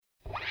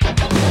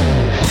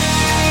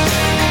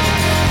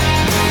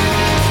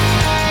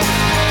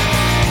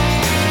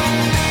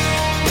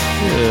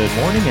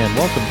morning and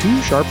welcome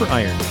to Sharper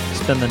Iron.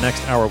 Spend the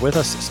next hour with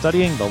us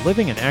studying the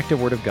living and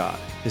active Word of God,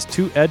 His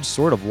two-edged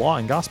sword of law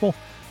and gospel,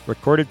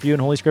 recorded for you in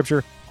Holy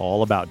Scripture,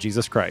 all about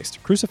Jesus Christ,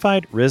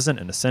 crucified, risen,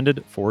 and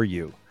ascended for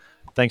you.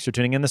 Thanks for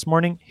tuning in this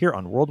morning here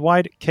on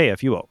Worldwide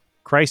KFUO.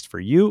 Christ for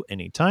you,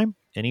 anytime,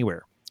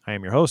 anywhere. I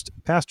am your host,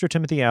 Pastor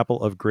Timothy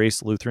Apple of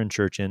Grace Lutheran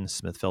Church in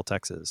Smithville,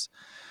 Texas.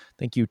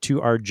 Thank you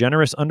to our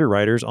generous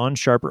underwriters on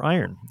Sharper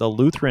Iron, the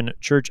Lutheran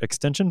Church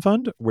Extension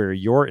Fund, where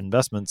your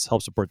investments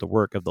help support the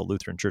work of the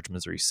Lutheran Church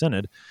Missouri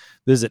Synod.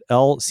 Visit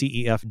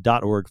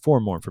lcef.org for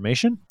more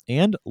information.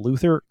 And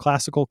Luther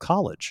Classical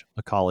College,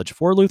 a college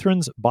for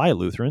Lutherans by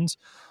Lutherans,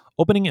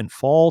 opening in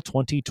fall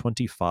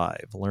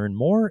 2025. Learn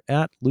more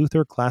at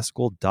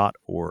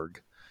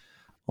lutherclassical.org.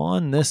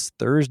 On this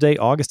Thursday,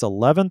 August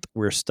 11th,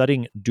 we're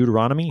studying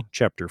Deuteronomy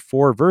chapter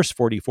 4, verse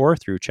 44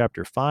 through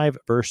chapter 5,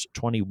 verse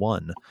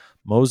 21.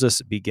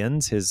 Moses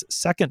begins his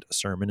second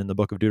sermon in the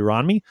book of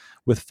Deuteronomy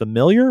with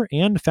familiar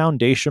and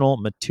foundational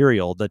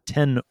material, the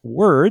 10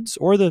 words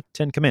or the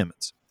 10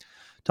 commandments.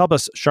 To help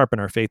us sharpen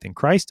our faith in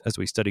Christ as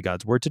we study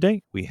God's word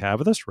today, we have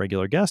with us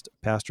regular guest,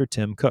 Pastor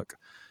Tim Cook.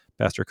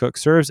 Pastor Cook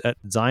serves at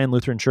Zion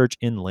Lutheran Church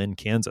in Lynn,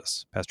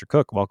 Kansas. Pastor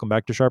Cook, welcome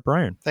back to Sharper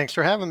Iron. Thanks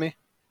for having me.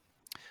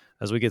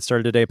 As we get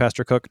started today,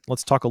 Pastor Cook,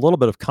 let's talk a little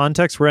bit of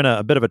context. We're in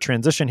a bit of a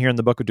transition here in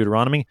the book of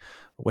Deuteronomy.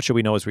 What should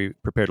we know as we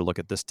prepare to look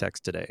at this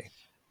text today?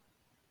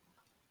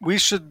 We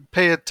should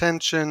pay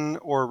attention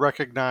or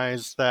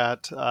recognize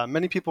that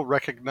many people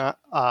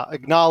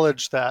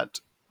acknowledge that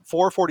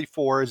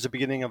 444 is the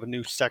beginning of a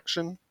new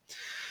section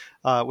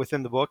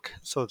within the book.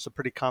 So it's a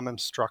pretty common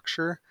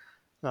structure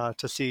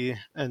to see.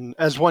 And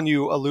as one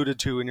you alluded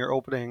to in your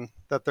opening,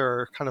 that there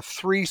are kind of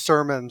three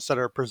sermons that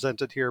are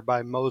presented here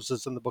by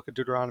Moses in the book of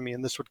Deuteronomy,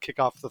 and this would kick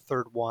off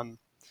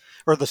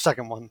the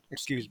second one,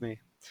 excuse me.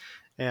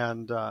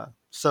 And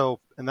so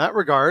in that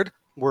regard,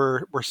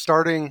 we're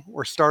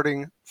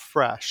starting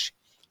fresh.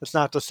 It's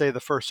not to say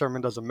the first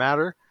sermon doesn't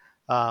matter,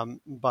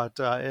 but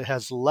it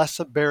has less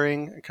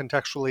bearing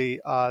contextually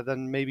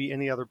than maybe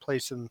any other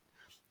place in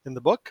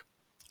the book.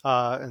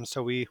 And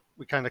so we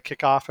kind of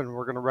kick off, and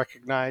we're going to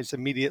recognize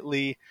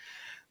immediately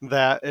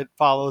that it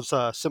follows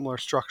a similar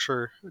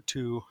structure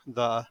to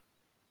the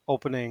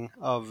opening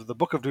of the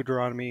book of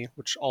Deuteronomy,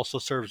 which also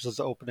serves as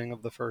the opening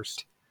of the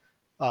first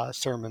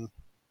sermon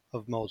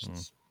of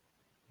Moses.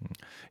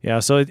 Yeah,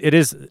 so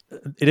it's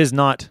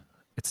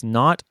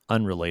not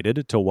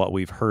unrelated to what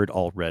we've heard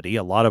already.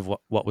 A lot of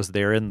what was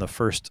there in the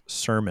first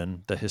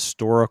sermon, the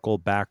historical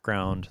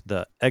background,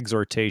 the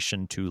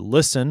exhortation to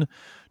listen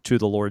to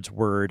the Lord's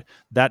word,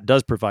 that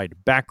does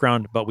provide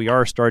background, but we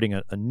are starting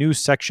a new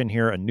section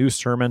here, a new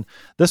sermon.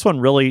 This one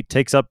really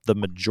takes up the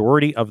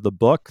majority of the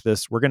book.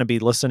 We're going to be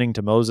listening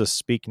to Moses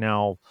speak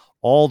now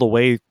all the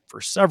way for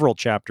several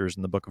chapters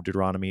in the book of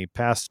Deuteronomy,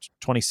 past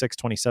 26,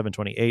 27,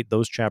 28,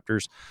 those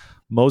chapters.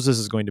 Moses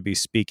is going to be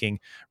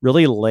speaking,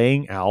 really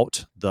laying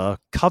out the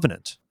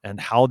covenant and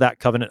how that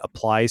covenant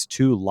applies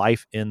to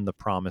life in the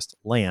promised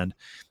land.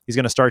 He's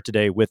going to start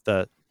today with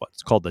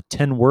what's called the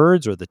 10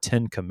 words or the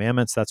 10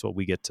 commandments. That's what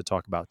we get to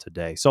talk about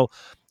today. So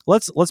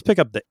let's pick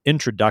up the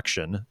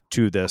introduction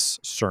to this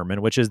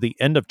sermon, which is the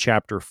end of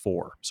chapter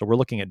 4. So we're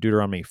looking at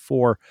Deuteronomy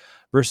 4,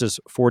 verses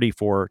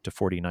 44 to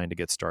 49 to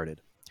get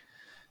started.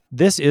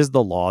 This is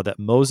the law that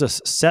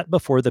Moses set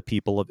before the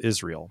people of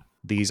Israel.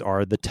 These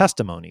are the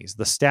testimonies,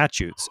 the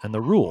statutes, and the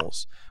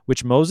rules,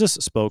 which Moses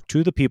spoke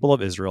to the people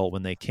of Israel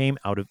when they came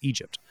out of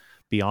Egypt,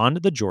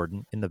 beyond the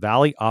Jordan, in the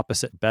valley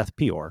opposite Beth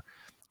Peor,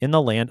 in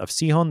the land of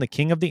Sihon the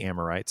king of the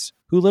Amorites,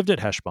 who lived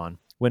at Heshbon,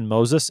 whom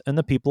Moses and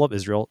the people of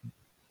Israel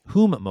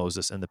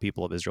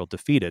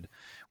defeated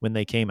when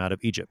they came out of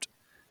Egypt.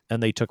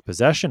 And they took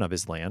possession of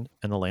his land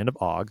and the land of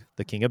Og,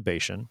 the king of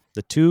Bashan,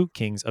 the two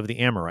kings of the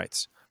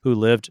Amorites, who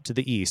lived to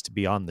the east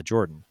beyond the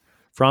Jordan,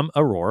 from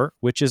Aroer,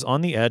 which is on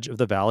the edge of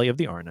the valley of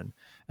the Arnon,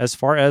 as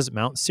far as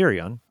Mount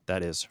Sirion,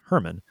 that is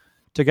Hermon,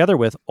 together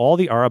with all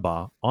the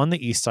Arabah on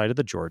the east side of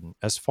the Jordan,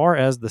 as far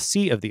as the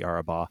sea of the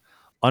Arabah,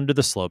 under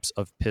the slopes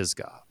of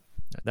Pisgah.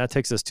 And that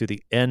takes us to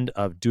the end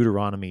of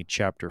Deuteronomy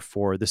chapter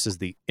 4. This is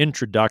the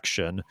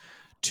introduction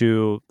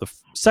to the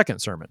second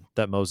sermon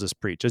that Moses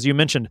preached. As you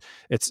mentioned,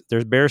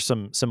 there bears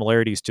some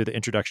similarities to the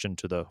introduction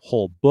to the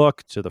whole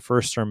book, to the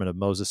first sermon of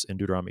Moses in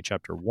Deuteronomy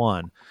chapter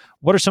 1.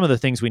 What are some of the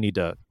things we need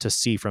to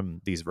see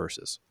from these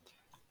verses?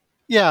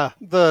 Yeah,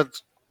 the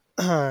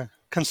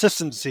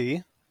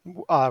consistency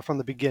from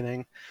the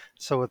beginning.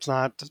 So it's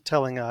not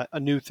telling a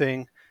new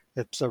thing.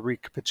 It's a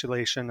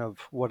recapitulation of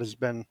what has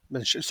been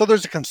mentioned. So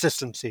there's a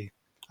consistency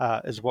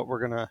is what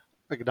we're going to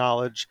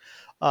acknowledge.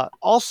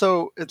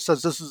 Also, it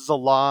says this is a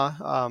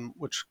law,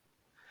 which,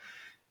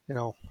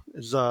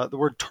 is the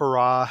word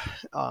Torah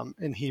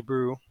in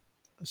Hebrew.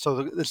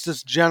 So it's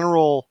this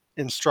general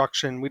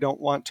instruction. We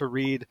don't want to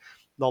read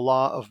the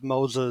law of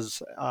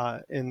Moses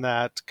in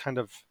that kind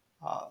of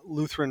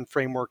Lutheran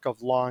framework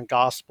of law and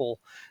gospel,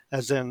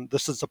 as in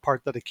this is the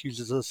part that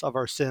accuses us of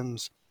our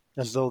sins,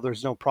 as though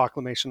there's no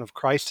proclamation of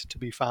Christ to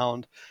be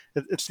found.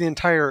 It's the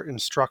entire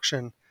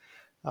instruction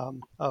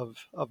of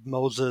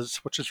Moses,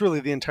 which is really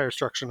the entire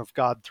instruction of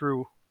God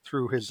through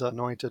through his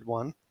anointed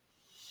one.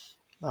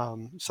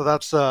 So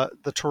that's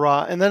the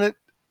Torah. And then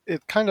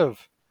it kind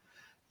of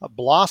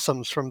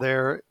blossoms from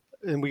there,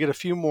 and we get a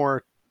few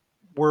more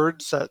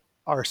words that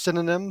are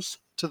synonyms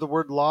to the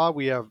word law.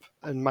 We have,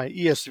 in my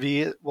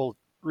ESV, it will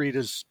read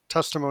as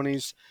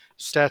testimonies,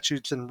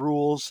 statutes, and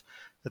rules.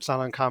 It's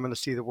not uncommon to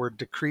see the word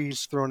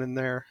decrees thrown in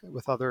there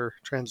with other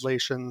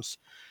translations.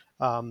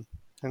 And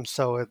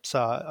so it's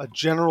a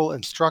general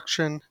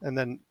instruction and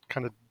then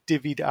kind of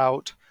divvied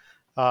out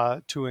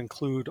to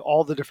include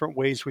all the different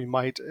ways we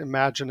might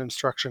imagine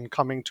instruction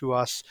coming to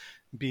us,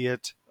 be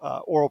it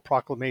oral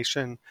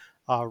proclamation,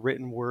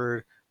 written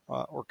word,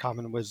 or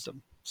common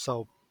wisdom.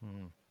 So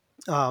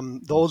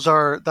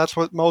that's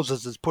what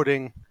Moses is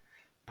putting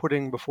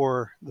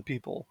before the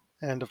people.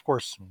 And of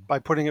course, by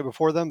putting it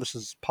before them, this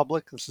is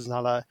public. This is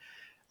not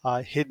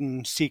a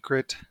hidden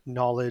secret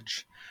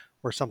knowledge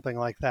or something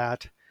like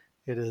that.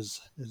 It is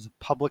a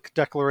public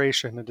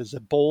declaration. It is a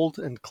bold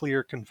and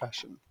clear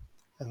confession.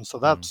 And so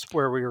that's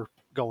where we're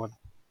going.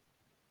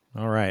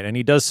 All right. And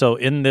he does so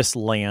in this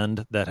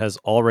land that has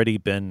already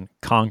been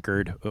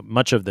conquered.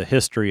 Much of the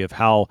history of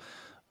how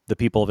the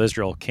people of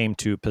Israel came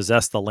to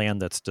possess the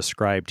land that's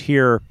described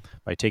here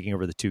by taking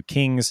over the two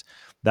kings,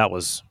 that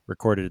was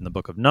recorded in the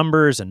book of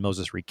Numbers, and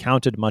Moses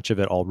recounted much of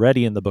it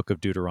already in the book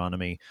of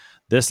Deuteronomy.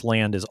 This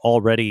land is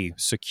already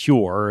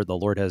secure. The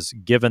Lord has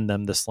given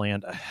them this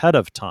land ahead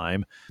of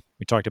time.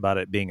 We talked about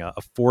it being a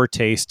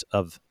foretaste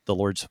of the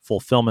Lord's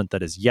fulfillment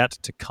that is yet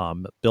to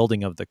come,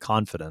 building of the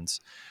confidence.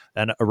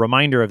 And a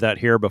reminder of that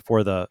here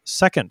before the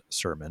second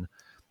sermon,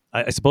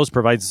 I suppose,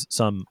 provides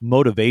some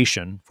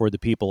motivation for the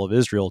people of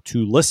Israel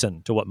to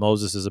listen to what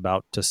Moses is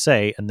about to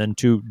say and then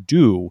to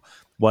do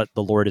what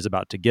the Lord is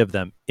about to give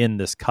them in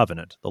this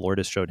covenant. The Lord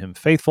has showed him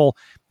faithful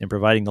in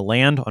providing the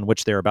land on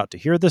which they're about to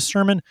hear this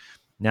sermon.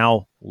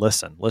 Now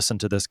listen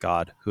to this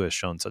God who has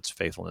shown such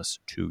faithfulness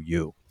to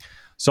you.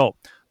 So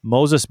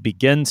Moses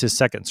begins his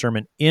second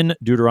sermon in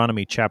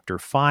Deuteronomy chapter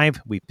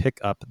 5. We pick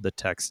up the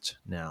text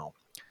now.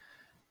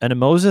 And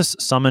Moses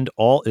summoned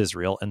all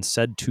Israel and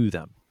said to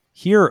them,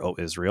 "Hear, O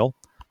Israel,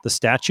 the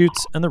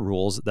statutes and the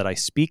rules that I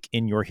speak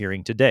in your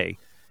hearing today,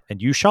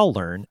 and you shall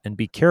learn and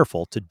be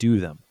careful to do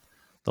them.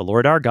 The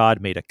Lord our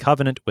God made a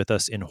covenant with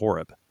us in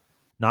Horeb.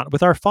 Not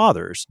with our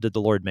fathers did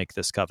the Lord make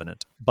this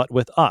covenant, but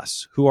with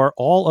us, who are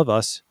all of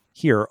us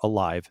here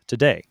alive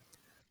today.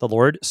 The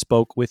Lord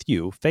spoke with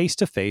you face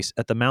to face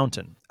at the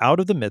mountain, out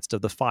of the midst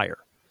of the fire,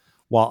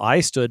 while I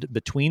stood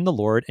between the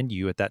Lord and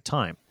you at that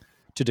time,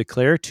 to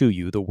declare to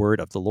you the word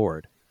of the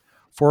Lord.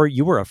 For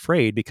you were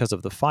afraid because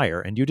of the fire,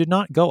 and you did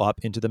not go up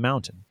into the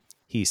mountain.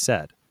 He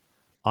said,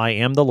 I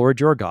am the Lord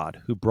your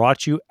God, who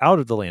brought you out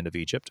of the land of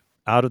Egypt,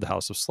 out of the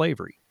house of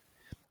slavery.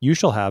 You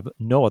shall have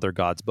no other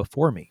gods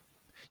before me.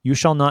 You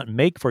shall not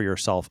make for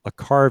yourself a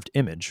carved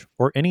image,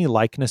 or any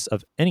likeness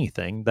of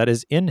anything that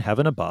is in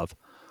heaven above,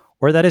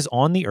 or that is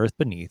on the earth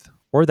beneath,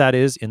 or that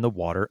is in the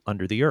water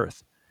under the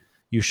earth.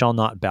 You shall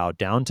not bow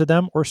down to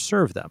them or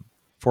serve them.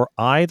 For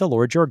I, the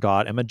Lord your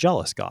God, am a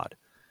jealous God,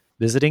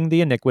 visiting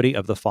the iniquity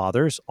of the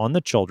fathers on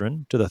the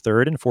children to the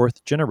third and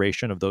fourth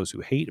generation of those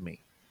who hate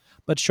me,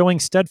 but showing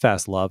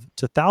steadfast love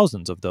to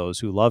thousands of those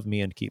who love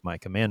me and keep my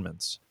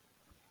commandments.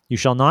 You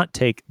shall not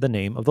take the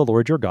name of the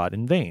Lord your God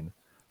in vain,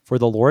 for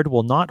the Lord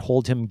will not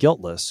hold him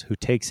guiltless who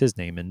takes his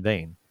name in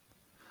vain.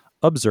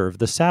 Observe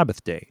the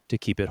Sabbath day to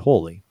keep it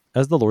holy,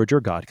 as the Lord your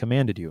God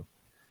commanded you.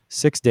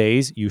 6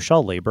 days you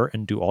shall labor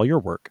and do all your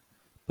work,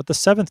 but the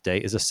seventh day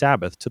is a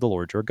Sabbath to the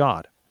Lord your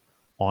God.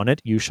 On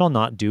it you shall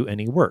not do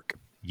any work,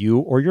 you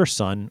or your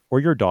son or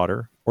your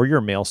daughter, or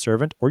your male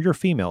servant or your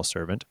female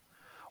servant,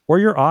 or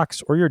your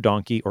ox or your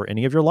donkey or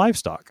any of your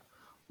livestock,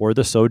 or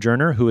the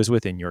sojourner who is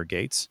within your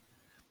gates,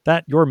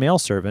 that your male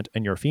servant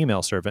and your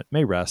female servant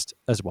may rest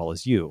as well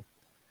as you.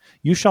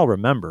 You shall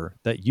remember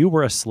that you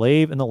were a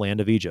slave in the land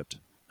of Egypt,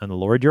 and the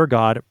Lord your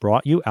God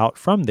brought you out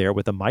from there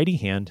with a mighty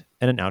hand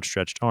and an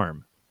outstretched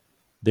arm.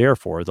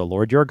 Therefore the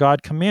Lord your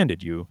God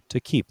commanded you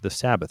to keep the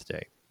Sabbath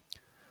day.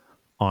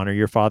 Honor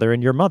your father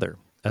and your mother,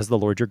 as the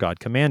Lord your God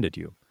commanded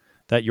you,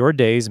 that your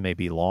days may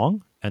be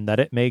long, and that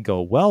it may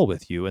go well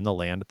with you in the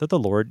land that the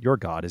Lord your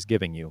God is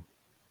giving you.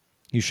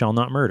 You shall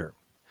not murder,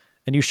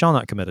 and you shall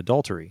not commit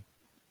adultery,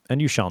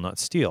 and you shall not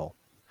steal,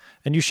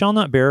 and you shall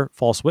not bear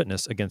false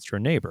witness against your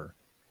neighbor,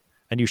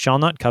 and you shall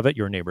not covet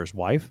your neighbor's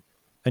wife,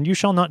 and you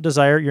shall not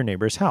desire your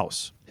neighbor's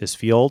house, his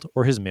field,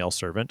 or his male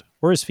servant,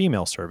 or his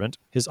female servant,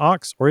 his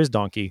ox, or his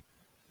donkey,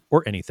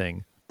 or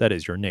anything that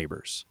is your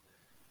neighbor's.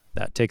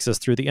 That takes us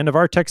through the end of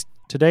our text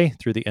today,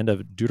 through the end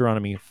of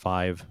Deuteronomy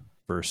 5,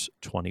 verse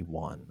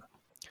 21.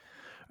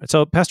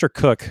 So, Pastor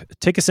Cook,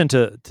 take us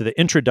into the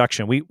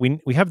introduction. We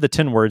have the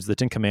 10 words, the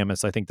 10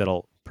 commandments. I think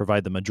that'll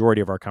provide the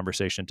majority of our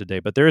conversation today.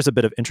 But there is a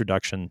bit of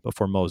introduction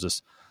before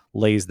Moses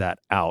lays that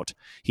out.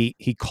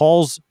 He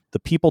calls the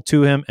people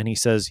to him and he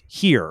says,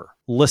 "Hear,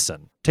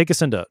 listen." Take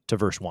us into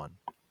verse 1.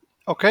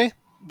 Okay.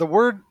 The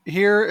word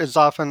 "hear" is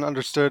often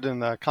understood in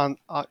the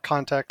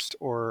context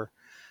or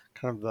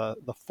kind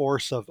of the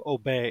force of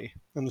obey.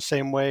 In the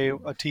same way,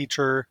 a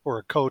teacher or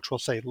a coach will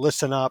say,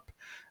 "Listen up."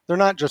 they're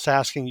not just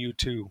asking you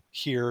to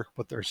hear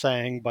what they're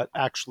saying, but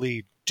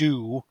actually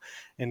do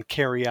and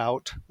carry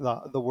out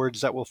the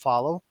words that will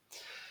follow.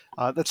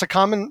 That's a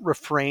common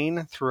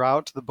refrain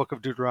throughout the book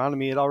of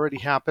Deuteronomy. It already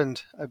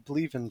happened, I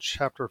believe, in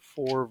chapter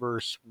 4,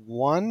 verse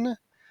 1,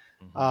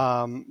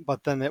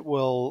 but then it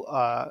will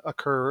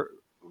occur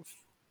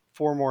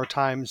 4 more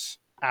times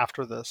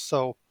after this.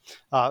 So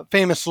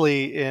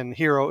famously in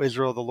Hear, O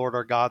Israel, the Lord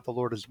our God, the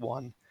Lord is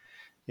one,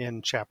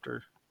 in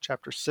chapter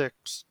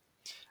 6.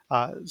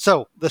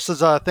 So this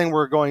is a thing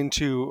we're going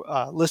to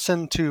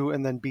listen to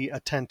and then be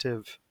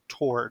attentive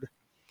toward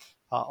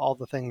all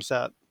the things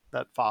that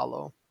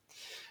follow.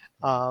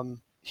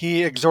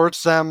 He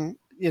exhorts them,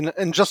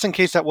 and just in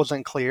case that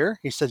wasn't clear,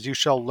 he says, "You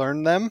shall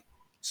learn them,"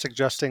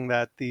 suggesting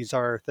that these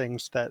are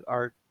things that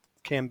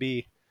can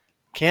be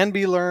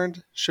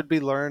learned, should be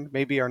learned,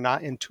 maybe are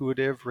not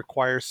intuitive,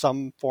 require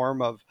some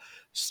form of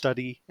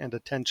study and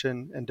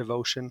attention and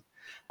devotion.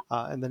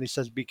 And then he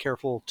says, "Be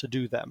careful to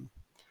do them."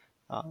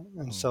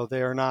 And so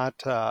they are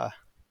not.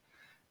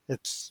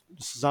 This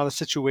is not a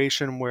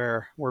situation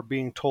where we're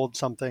being told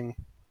something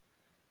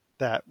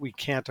that we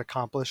can't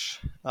accomplish.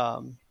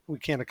 We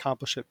can't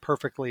accomplish it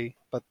perfectly,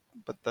 but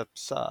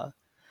that's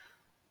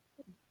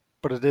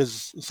but it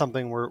is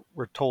something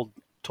we're told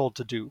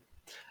to do,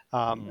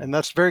 and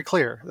that's very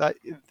clear. That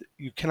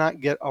you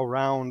cannot get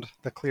around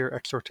the clear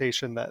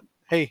exhortation that,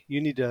 hey, you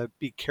need to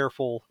be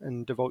careful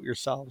and devote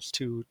yourselves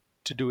to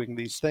doing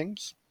these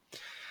things.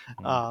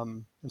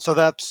 And so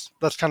that's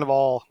kind of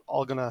all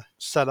going to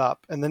set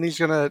up, and then he's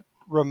going to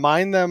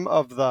remind them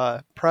of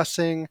the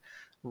pressing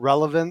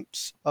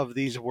relevance of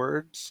these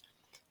words.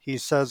 He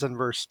says in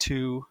verse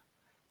 2,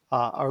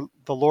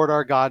 the Lord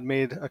our God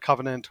made a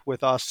covenant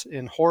with us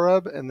in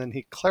Horeb, and then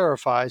he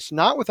clarifies,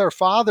 not with our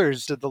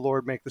fathers did the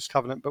Lord make this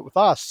covenant, but with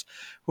us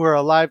who are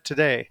alive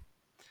today.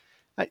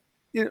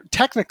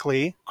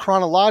 Technically,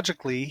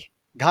 chronologically,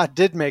 God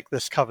did make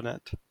this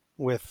covenant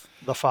with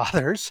the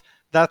fathers.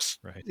 That's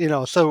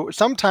right. So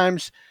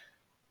sometimes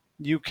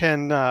you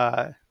can,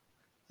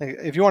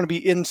 if you want to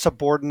be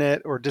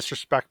insubordinate or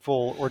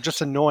disrespectful or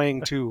just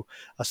annoying to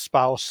a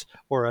spouse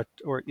or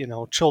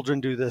children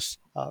do this,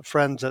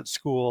 friends at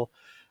school.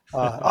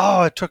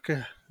 It took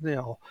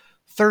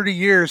 30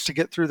 years to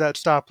get through that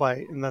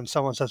stoplight, and then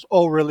someone says,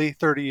 "Oh, really?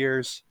 30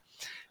 years?"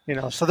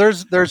 So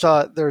there's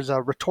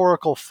a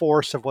rhetorical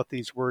force of what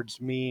these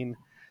words mean.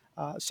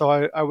 So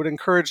I would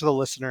encourage the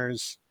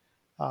listeners.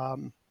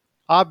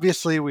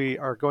 Obviously, we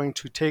are going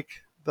to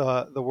take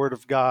the Word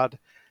of God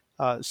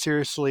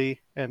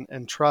seriously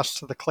and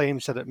trust the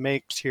claims that it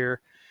makes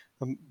here.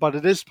 But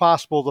it is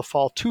possible to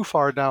fall too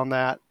far down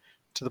that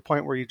to the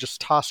point where you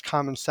just toss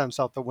common sense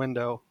out the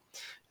window.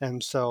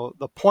 And so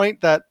the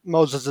point that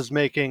Moses is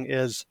making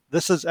is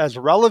this is as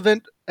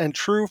relevant and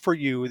true for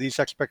you, these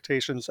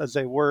expectations, as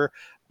they were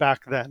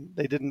back then.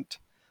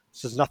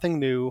 This is nothing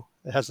new.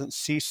 It hasn't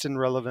ceased in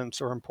relevance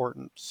or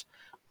importance.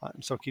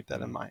 And so keep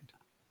that in mind.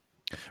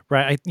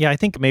 Right. I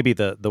think maybe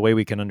the way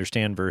we can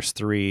understand verse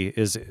 3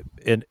 is,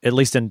 at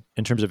least in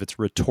terms of its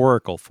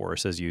rhetorical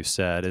force, as you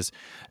said, is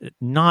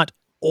not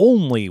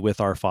only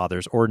with our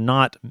fathers, or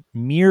not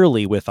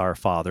merely with our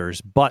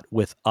fathers, but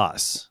with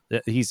us.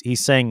 He's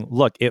saying,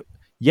 look,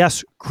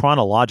 yes,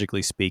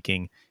 chronologically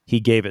speaking, he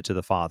gave it to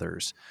the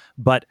fathers,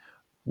 but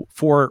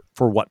for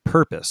what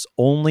purpose?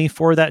 Only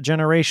for that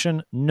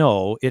generation?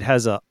 No, it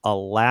has a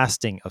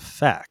lasting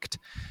effect.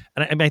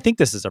 And I think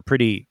this is a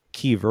pretty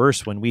key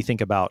verse when we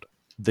think about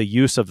the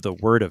use of the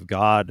Word of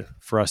God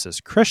for us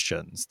as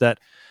Christians, that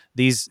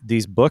these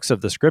books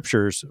of the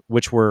Scriptures,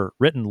 which were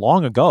written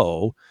long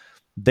ago,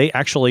 they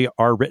actually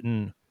are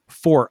written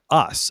for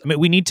us. I mean,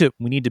 we need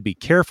to be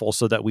careful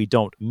so that we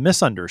don't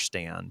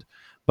misunderstand,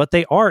 but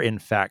they are in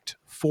fact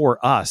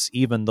for us,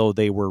 even though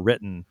they were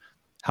written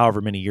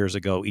however many years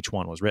ago each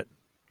one was written.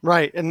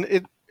 Right.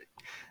 And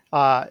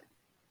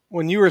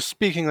when you were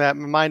speaking that,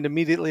 my mind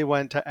immediately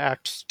went to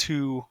Acts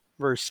 2,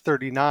 verse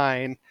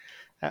 39.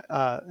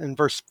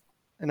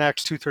 In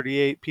Acts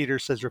 2:38, Peter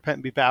says, "Repent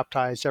and be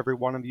baptized, every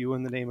one of you,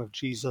 in the name of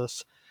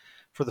Jesus,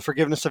 for the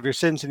forgiveness of your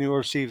sins, and you will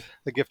receive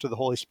the gift of the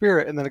Holy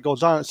Spirit." And then it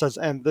goes on, it says,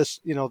 and this,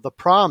 the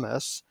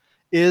promise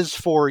is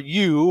for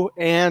you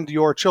and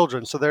your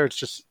children. So there it's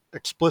just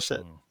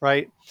explicit,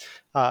 right?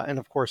 And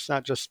of course,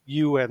 not just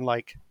you and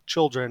like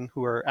children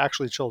who are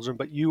actually children,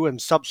 but you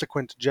and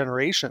subsequent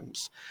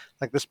generations.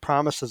 Like this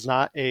promise is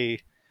not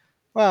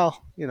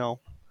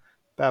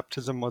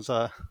baptism was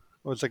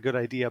a good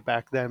idea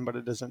back then, but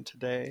it isn't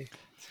today.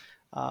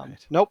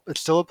 Right. Nope, it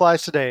still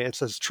applies today.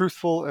 It's as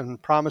truthful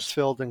and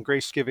promise-filled and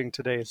grace-giving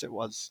today as it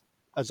was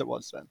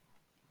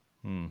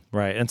then.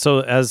 Right. And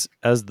so as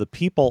the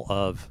people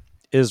of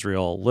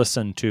Israel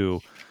listen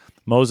to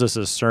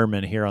Moses'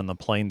 sermon here on the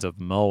plains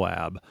of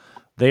Moab,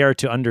 they are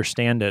to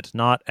understand it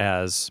not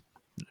as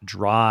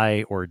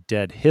dry or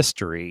dead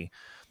history,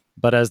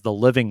 but as the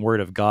living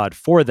Word of God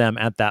for them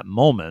at that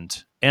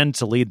moment, and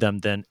to lead them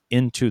then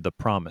into the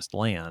promised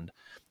land.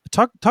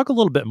 talk a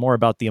little bit more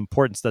about the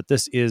importance that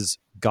this is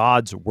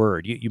God's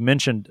word. You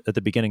mentioned at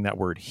the beginning that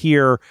word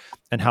 "hear"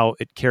 and how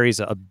it carries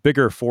a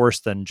bigger force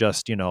than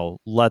just,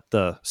 let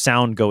the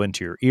sound go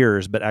into your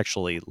ears, but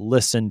actually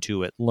listen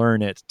to it,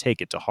 learn it,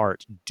 take it to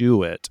heart,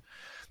 do it.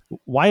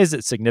 Why is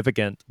it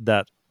significant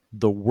that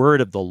the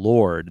word of the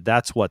Lord,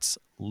 that's what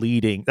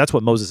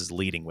Moses is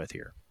leading with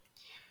here?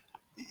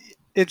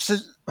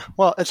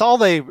 It's all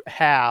they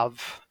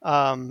have.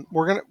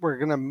 We're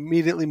gonna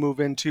immediately move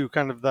into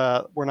kind of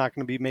we're not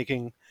going to be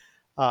making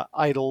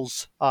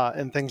idols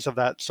and things of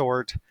that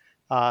sort.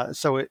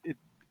 So it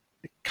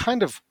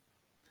kind of,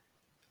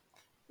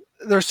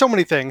 there's so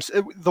many things.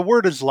 The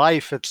word is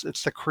life.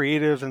 It's the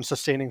creative and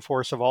sustaining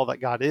force of all that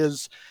God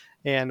is,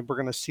 and we're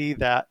going to see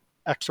that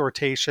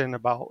exhortation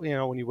about,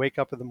 when you wake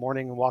up in the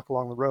morning and walk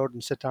along the road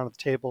and sit down at the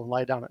table and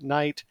lie down at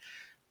night.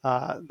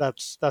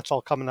 That's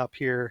all coming up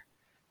here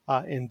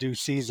in due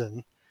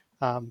season.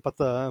 But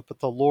the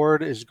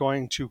Lord is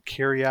going to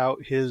carry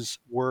out His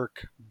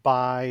work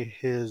by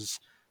His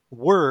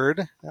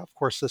word. Now, of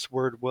course, this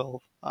word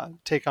will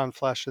take on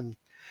flesh in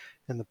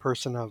the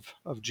person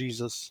of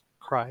Jesus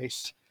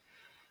Christ.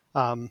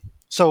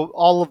 So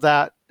all of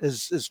that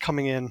is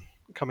coming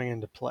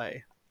into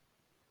play.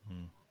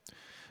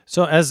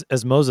 So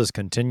as Moses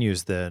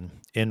continues then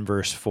in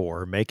verse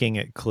 4, making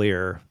it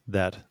clear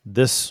that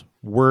this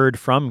word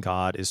from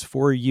God is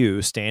for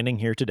you standing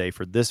here today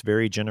for this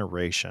very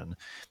generation,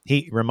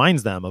 he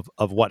reminds them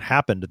of what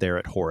happened there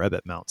at Horeb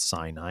at Mount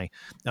Sinai.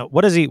 Now,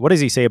 what does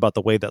he say about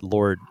the way that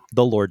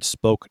the Lord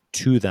spoke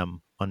to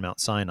them on Mount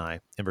Sinai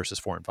in verses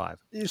 4 and 5?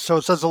 So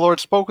it says the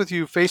Lord spoke with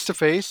you face to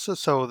face.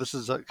 So this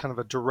is a kind of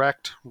a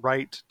direct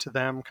right to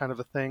them kind of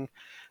a thing.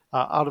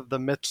 Out of the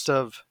midst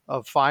of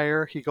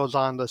fire, he goes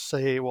on to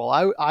say,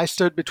 well, I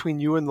stood between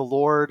you and the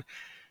Lord.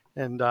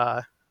 And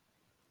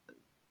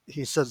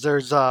he says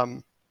he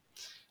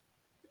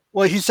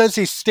says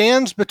he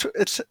stands between,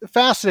 it's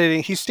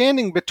fascinating. He's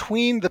standing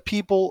between the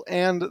people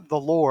and the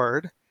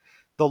Lord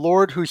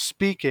who's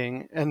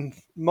speaking. And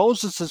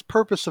Moses'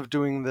 purpose of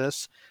doing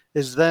this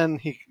is then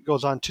he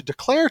goes on to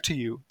declare to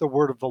you the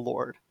word of the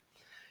Lord.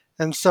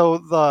 And so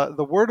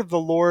the word of the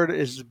Lord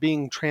is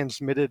being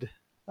transmitted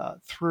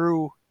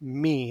through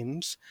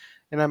means,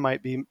 and I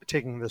might be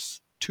taking this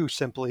too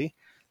simply,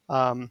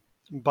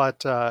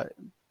 but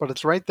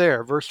it's right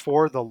there. Verse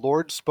 4, the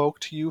Lord spoke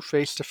to you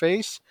face to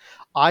face.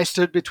 I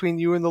stood between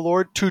you and the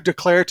Lord to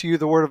declare to you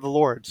the word of the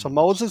Lord. So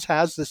Moses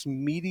has this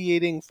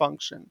mediating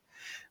function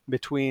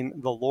between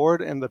the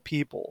Lord and the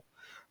people.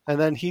 And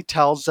then he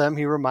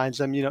reminds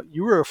them,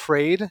 you were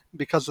afraid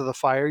because of the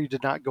fire. You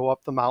did not go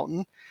up the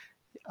mountain.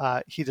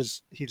 He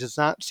does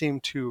not seem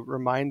to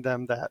remind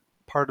them that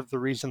part of the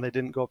reason they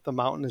didn't go up the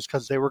mountain is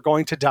because they were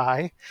going to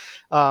die.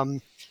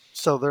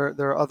 So there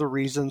are other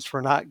reasons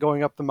for not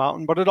going up the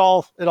mountain, but it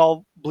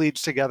all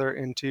bleeds together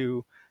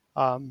into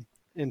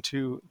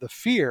the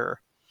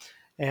fear.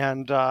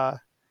 And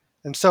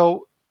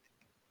so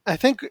I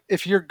think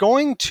if you're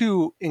going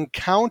to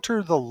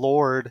encounter the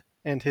Lord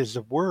and His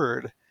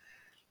word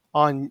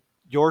on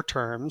your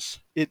terms,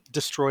 it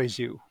destroys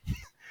you.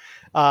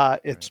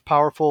 It's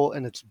powerful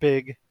and it's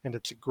big and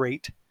it's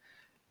great.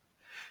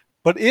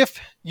 But if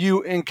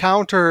you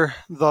encounter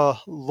the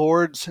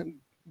Lord's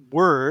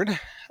word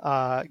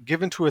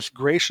given to us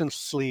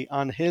graciously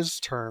on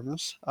His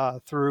terms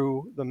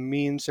through the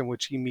means in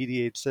which He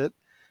mediates it,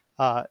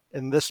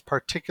 in this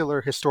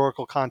particular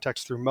historical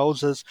context through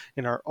Moses,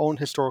 in our own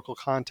historical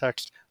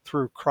context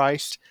through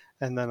Christ,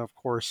 and then of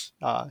course,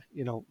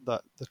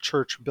 the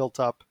church built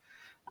up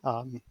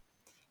on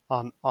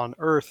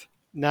earth.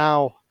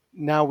 Now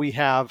we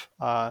have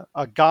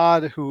a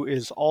God who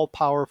is all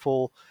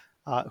powerful,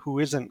 who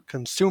isn't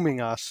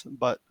consuming us,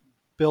 but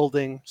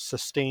building,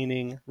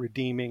 sustaining,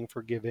 redeeming,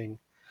 forgiving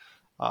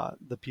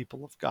the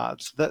people of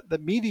God. So the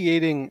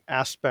mediating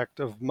aspect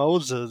of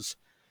Moses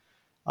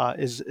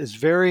is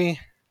very,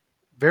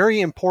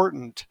 very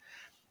important.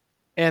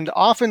 And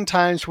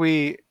oftentimes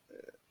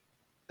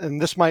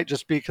and this might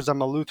just be because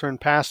I'm a Lutheran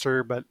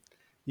pastor, but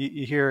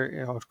you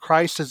hear,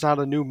 Christ is not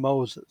a new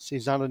Moses.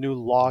 He's not a new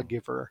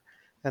lawgiver.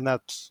 And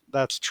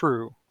that's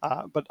true.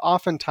 But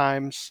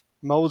oftentimes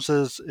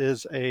Moses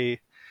is a,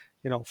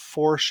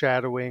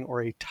 foreshadowing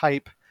or a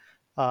type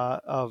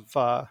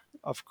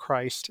of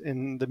Christ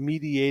in the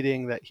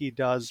mediating that He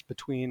does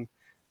between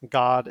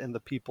God and the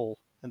people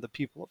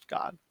of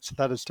God. So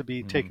that is to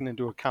be taken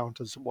into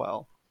account as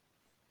well.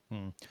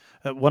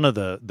 One of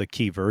the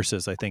key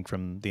verses, I think,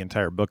 from the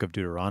entire book of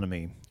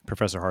Deuteronomy,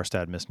 Professor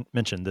Harstad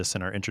mentioned this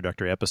in our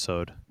introductory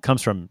episode,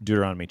 comes from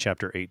Deuteronomy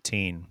chapter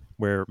 18,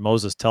 where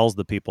Moses tells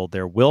the people,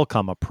 there will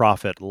come a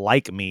prophet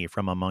like me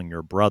from among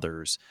your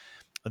brothers.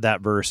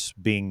 That verse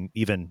being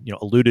even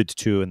alluded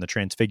to in the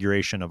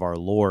transfiguration of our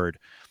Lord,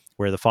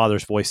 where the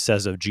Father's voice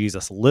says of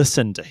Jesus,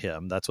 listen to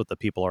Him. That's what the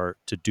people are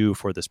to do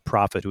for this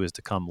prophet who is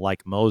to come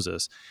like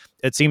Moses.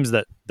 It seems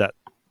that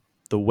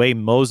the way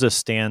Moses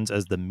stands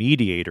as the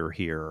mediator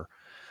here,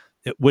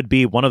 it would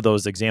be one of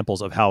those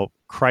examples of how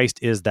Christ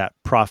is that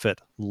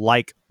prophet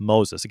like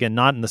Moses. Again,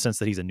 not in the sense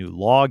that He's a new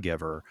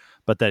lawgiver,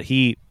 but that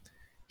he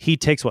he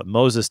takes what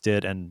Moses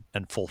did and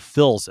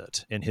fulfills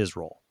it in his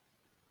role.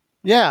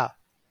 Yeah,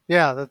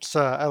 that's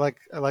I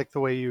like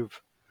the way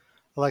you've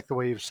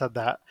said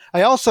that.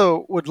 I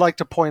also would like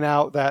to point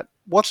out that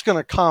what's going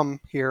to come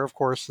here, of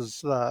course,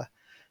 is the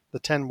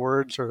 10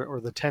 words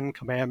or the 10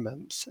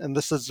 commandments, and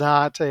this is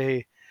not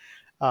a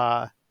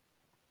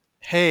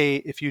hey,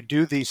 if you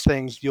do these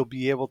things, you'll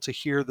be able to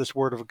hear this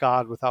word of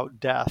God without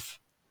death.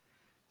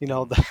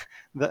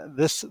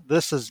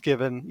 This is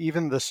given,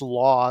 even this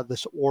law,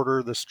 this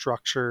order, this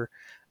structure,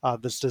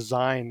 this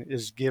design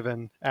is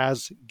given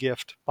as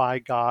gift by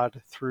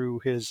God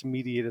through his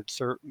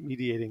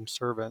mediating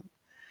servant.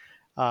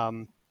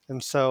 And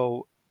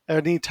so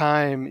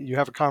anytime you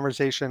have a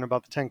conversation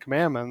about the 10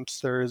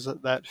 commandments, there is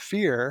that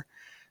fear,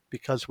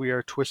 because we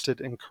are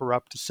twisted and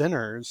corrupt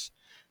sinners,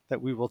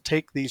 that we will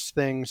take these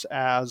things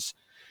as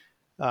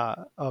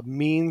a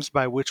means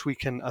by which we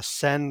can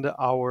ascend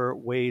our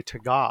way to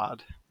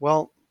God.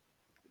 Well,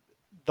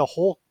 the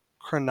whole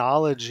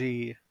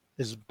chronology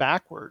is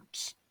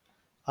backwards.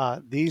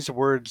 These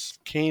words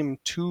came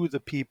to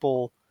the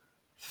people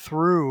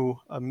through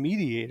a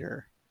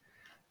mediator,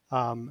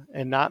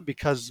 and not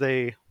because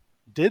they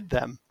did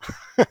them,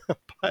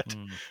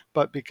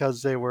 but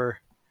because they were,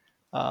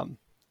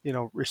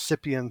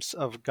 recipients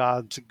of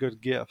God's good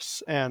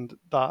gifts. And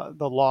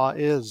the law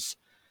is,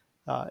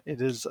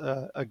 it is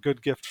a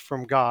good gift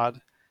from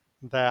God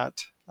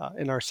that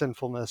in our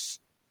sinfulness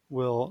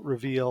will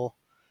reveal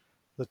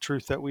the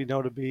truth that we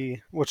know to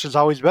be, which has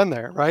always been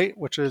there, right?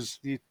 Which is,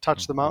 you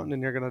touch the mountain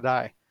and you're going to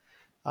die.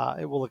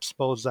 It will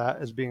expose that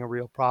as being a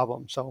real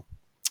problem. So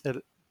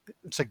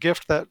it's a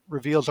gift that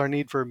reveals our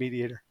need for a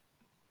mediator.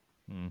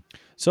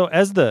 So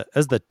as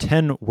the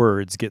 10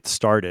 words get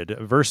started,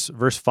 verse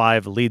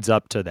 5 leads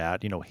up to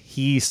that.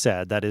 He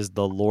said, that is,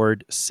 the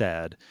Lord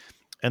said.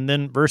 And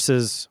then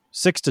verses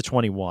 6 to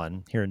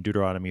 21 here in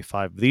Deuteronomy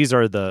 5, these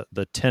are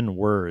the 10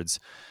 words.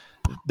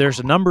 There's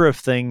a number of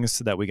things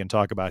that we can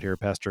talk about here,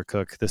 Pastor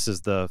Cook. This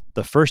is the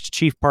first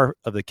chief part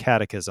of the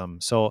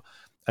catechism. So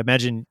I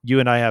imagine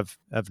you and I have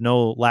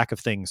no lack of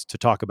things to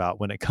talk about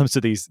when it comes to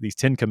these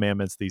 10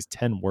 commandments, these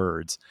 10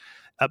 words.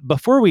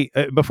 Before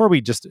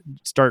we just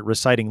start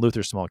reciting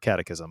Luther's Small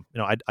Catechism,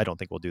 I don't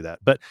think we'll do that.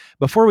 But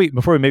before we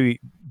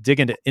maybe dig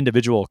into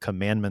individual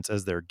commandments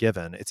as they're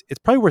given, it's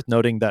probably worth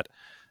noting that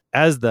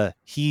as the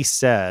he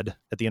said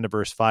at the end of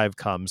verse 5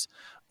 comes,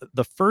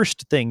 the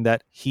first thing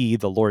that he,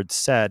 the Lord,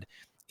 said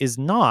is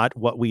not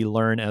what we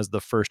learn as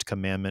the first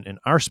commandment in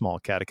our small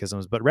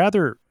catechisms, but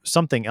rather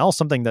something else,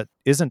 something that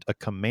isn't a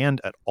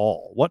command at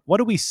all. What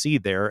do we see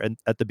there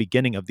at the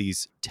beginning of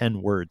these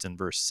 10 words in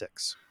verse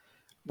 6?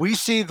 We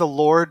see the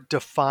Lord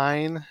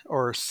define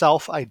or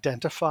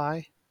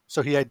self-identify.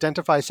 So he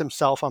identifies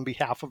himself on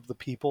behalf of the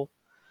people.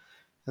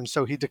 And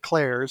so he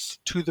declares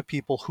to the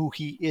people who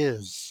he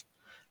is.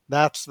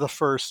 That's the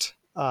first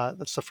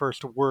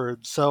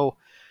word. So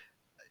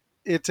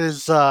it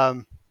is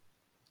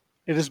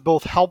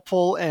both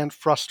helpful and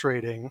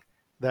frustrating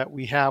that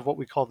we have what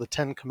we call the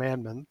 10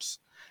 Commandments,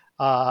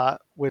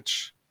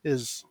 which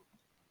is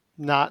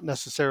not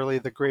necessarily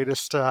the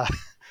greatest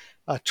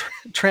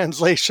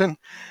translation.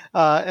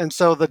 And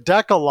so the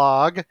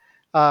Decalogue,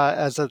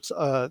 as it's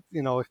kind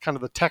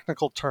of the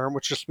technical term,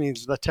 which just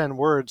means the 10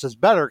 words, is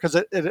better because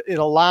it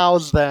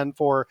allows then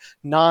for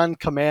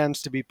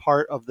non-commands to be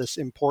part of this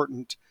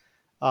important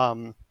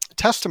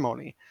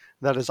testimony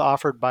that is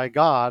offered by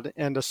God.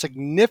 And a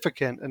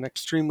significant and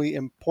extremely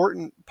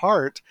important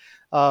part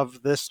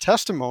of this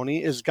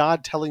testimony is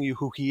God telling you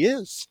who he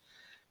is,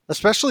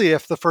 especially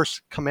if the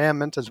first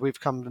commandment, as we've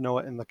come to know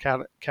it in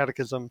the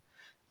catechism,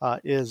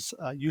 is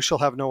you shall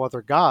have no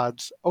other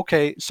gods.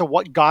 Okay, so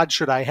what God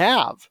should I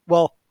have?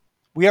 Well,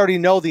 we already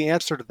know the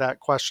answer to that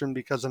question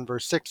because in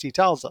verse 6 he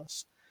tells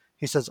us.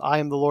 He says, I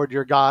am the Lord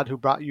your God who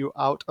brought you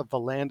out of the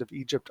land of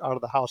Egypt, out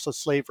of the house of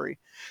slavery.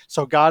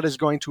 So God is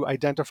going to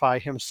identify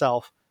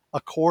himself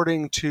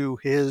according to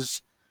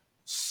his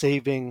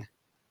saving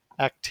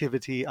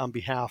activity on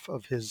behalf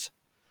of his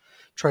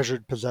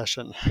treasured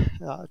possession,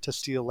 to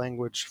steal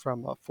language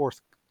from a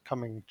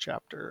forthcoming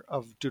chapter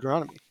of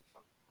Deuteronomy.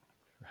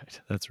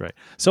 Right, that's right.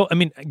 So, I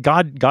mean,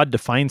 God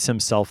defines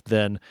himself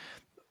then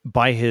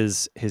by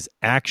his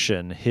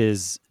action,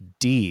 his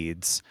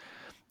deeds,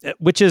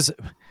 which is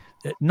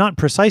not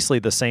precisely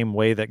the same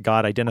way that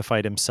God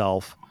identified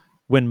himself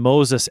when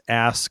Moses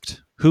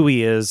asked who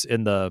he is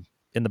in the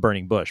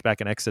burning bush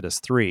back in Exodus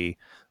 3.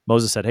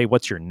 Moses said, hey,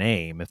 what's your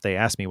name? If they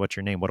ask me, what's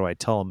your name? What do I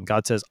tell them?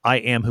 God says, I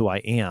am who I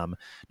am.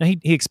 Now, he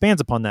expands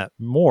upon that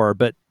more,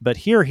 but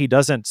here he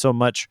doesn't so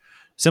much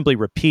simply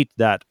repeat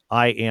that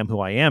I am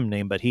who I am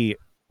name, but he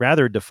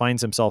rather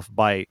defines himself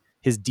by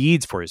his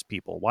deeds for his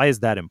people. Why is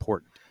that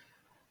important?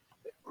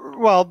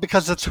 Well,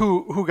 because it's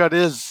who God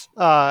is,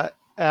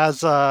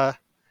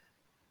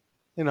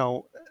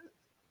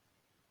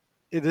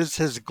 it is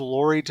his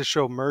glory to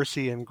show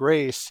mercy and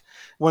grace.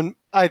 When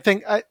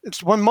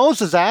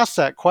Moses asks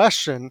that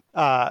question,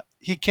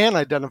 he can't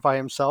identify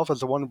himself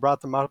as the one who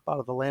brought them out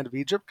of the land of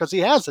Egypt because he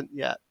hasn't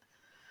yet.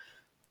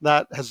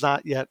 That has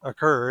not yet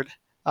occurred.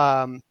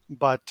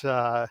 But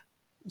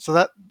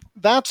So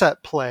that's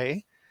at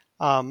play.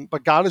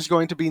 But God is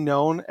going to be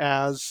known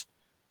as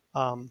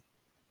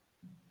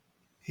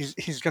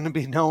he's going to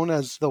be known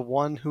as the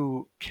one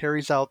who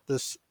carries out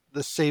this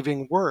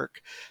saving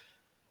work.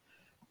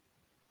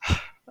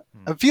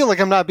 I feel like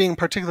I'm not being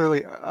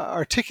particularly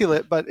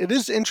articulate, but it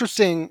is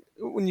interesting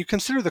when you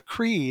consider the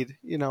creed.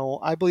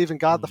 I believe in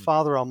God the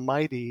Father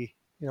Almighty.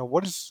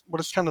 What is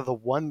kind of the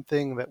one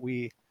thing that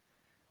we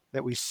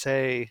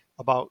say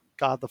about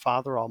God the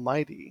Father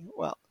Almighty?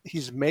 Well,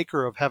 He's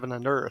maker of heaven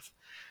and earth.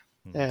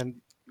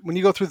 And when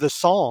you go through the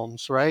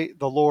Psalms, right,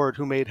 the Lord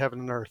who made heaven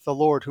and earth, the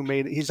Lord who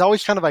made, He's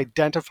always kind of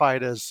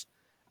identified as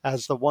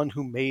the one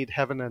who made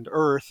heaven and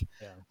earth,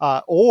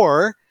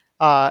 or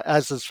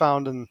as is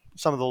found in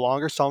some of the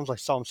longer Psalms, like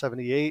Psalm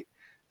 78,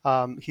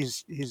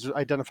 he's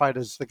identified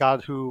as the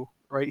God who,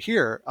 right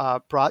here,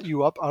 brought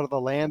you up out of the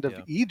land of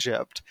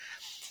Egypt.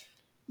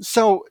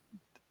 So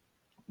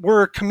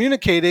we're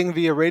communicating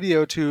via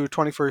radio to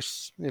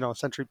 21st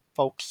century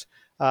folks.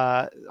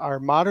 Our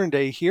modern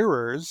day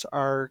hearers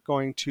are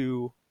going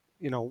to,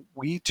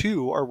 we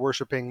too are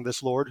worshiping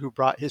this Lord who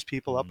brought His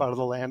people up out of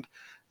the land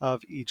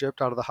of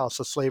Egypt, out of the house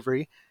of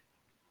slavery.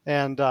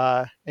 And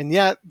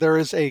yet there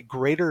is a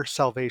greater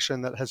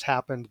salvation that has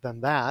happened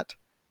than that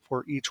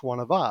for each one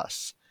of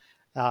us.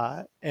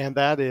 And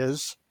that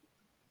is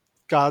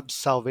God's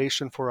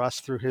salvation for us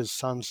through His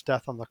Son's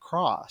death on the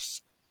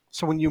cross.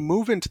 So when you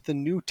move into the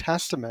New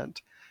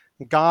Testament,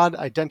 God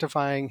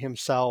identifying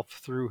Himself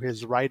through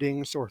His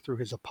writings or through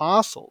His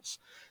apostles,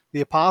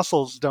 the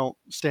apostles don't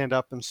stand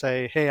up and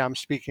say, hey, I'm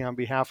speaking on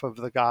behalf of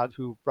the God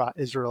who brought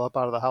Israel up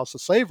out of the house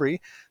of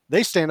slavery.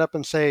 They stand up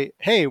and say,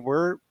 hey,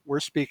 we're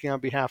speaking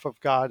on behalf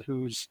of God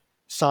whose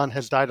Son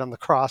has died on the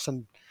cross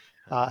and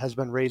has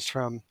been raised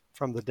from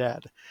the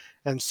dead.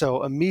 And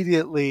so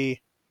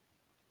immediately,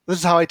 this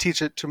is how I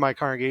teach it to my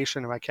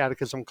congregation and my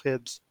catechism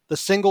kids. The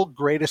single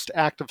greatest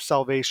act of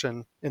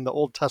salvation in the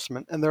Old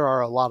Testament, and there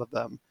are a lot of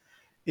them,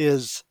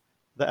 is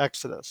the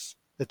Exodus.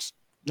 It's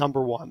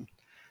number one.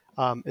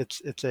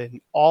 It's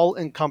an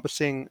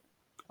all-encompassing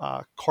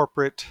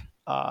corporate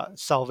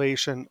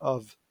salvation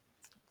of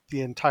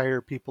the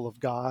entire people of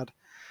God,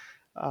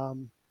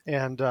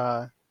 and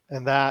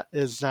that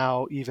is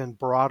now even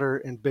broader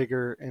and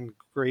bigger and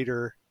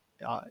greater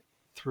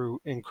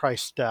in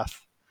Christ's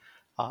death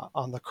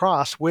on the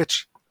cross.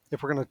 Which,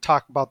 if we're going to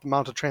talk about the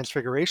Mount of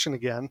Transfiguration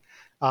again,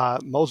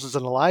 Moses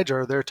and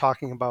Elijah, they're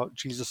talking about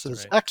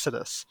Jesus's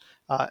Exodus,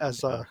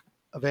 as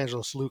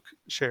evangelist Luke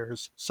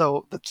shares.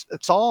 So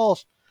it's all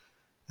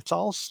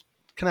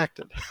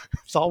connected.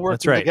 It's all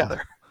working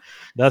together.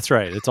 That's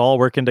right. It's all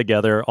working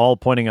together, all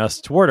pointing us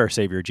toward our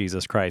Savior,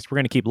 Jesus Christ. We're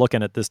going to keep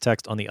looking at this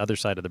text on the other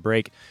side of the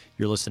break.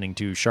 You're listening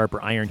to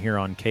Sharper Iron here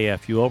on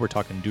KFUO. We're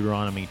talking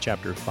Deuteronomy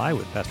chapter 5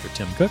 with Pastor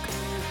Tim Cook.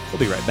 We'll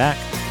be right back.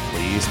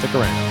 Please stick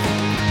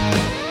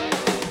around.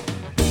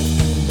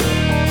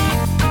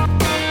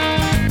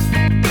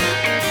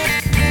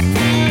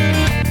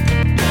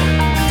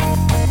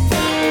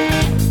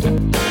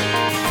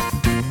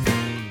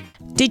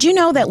 Did you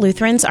know that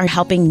Lutherans are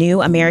helping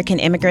new American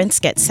immigrants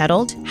get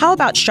settled? How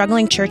about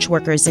struggling church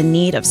workers in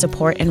need of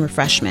support and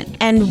refreshment?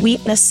 And we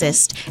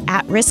assist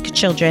at-risk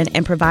children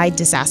and provide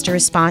disaster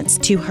response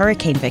to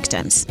hurricane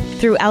victims.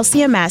 Through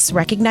LCMS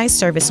recognized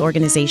service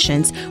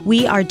organizations,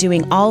 we are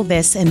doing all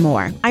this and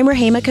more. I'm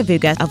Rahema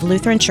Kavuga of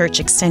Lutheran Church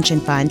Extension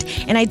Fund,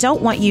 and I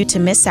don't want you to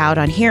miss out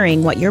on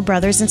hearing what your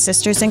brothers and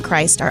sisters in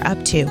Christ are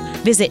up to.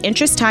 Visit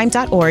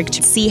interesttime.org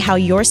to see how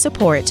your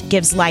support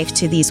gives life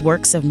to these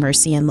works of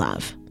mercy and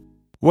love.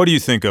 What do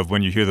you think of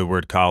when you hear the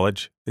word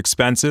college?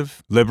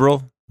 Expensive?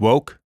 Liberal?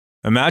 Woke?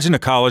 Imagine a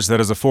college that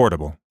is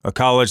affordable, a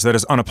college that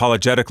is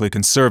unapologetically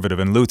conservative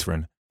and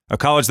Lutheran, a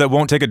college that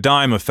won't take a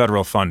dime of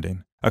federal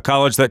funding, a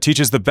college that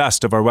teaches the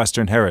best of our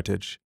Western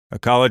heritage, a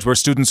college where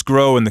students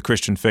grow in the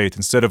Christian faith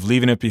instead of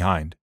leaving it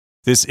behind.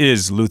 This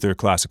is Luther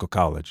Classical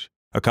College,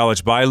 a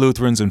college by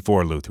Lutherans and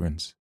for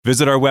Lutherans.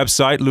 Visit our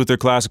website,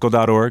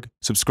 lutherclassical.org,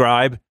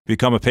 subscribe,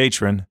 become a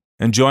patron,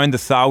 and join the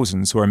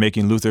thousands who are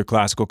making Luther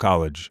Classical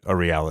College a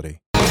reality.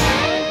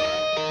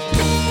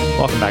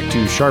 Welcome back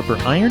to Sharper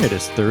Iron. It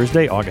is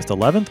Thursday, August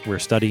 11th. We're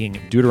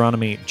studying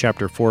Deuteronomy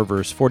chapter 4,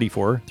 verse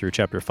 44 through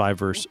chapter 5,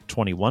 verse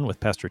 21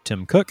 with Pastor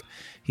Tim Cook.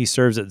 He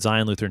serves at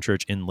Zion Lutheran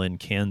Church in Lynn,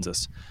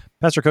 Kansas.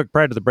 Pastor Cook,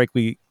 prior to the break,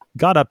 we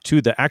got up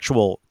to the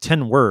actual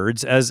 10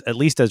 words, at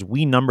least as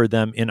we number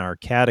them in our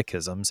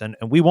catechisms. And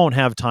we won't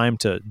have time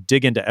to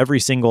dig into every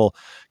single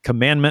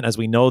commandment as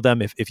we know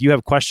them. If you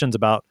have questions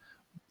about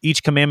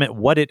each commandment,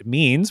 what it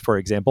means, for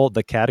example,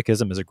 the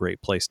catechism is a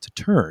great place to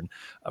turn.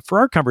 For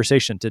our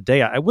conversation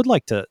today, I would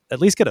like to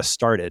at least get us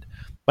started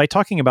by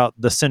talking about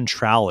the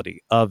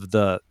centrality of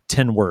the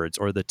 10 words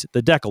or the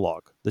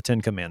Decalogue, the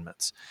 10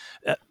 commandments,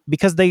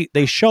 because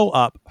they show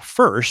up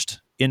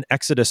first in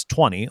Exodus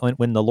 20,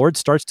 when the Lord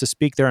starts to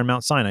speak there on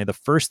Mount Sinai. The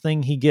first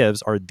thing he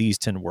gives are these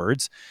 10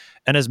 words.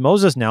 And as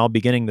Moses now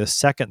beginning the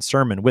second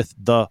sermon with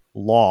the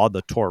law,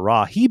 the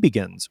Torah, he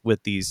begins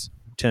with these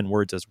 10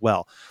 words as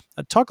well.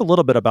 Talk a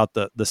little bit about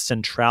the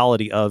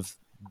centrality of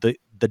the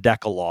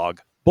Decalogue,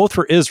 both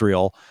for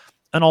Israel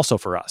and also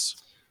for us.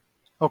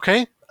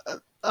 Okay.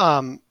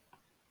 Um,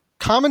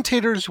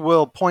 Commentators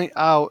will point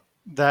out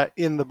that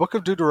in the book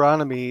of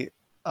Deuteronomy,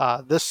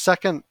 this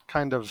second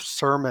kind of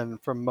sermon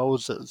from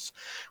Moses,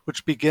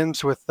 which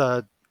begins with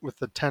the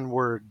 10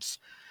 words,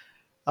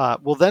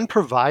 will then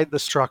provide the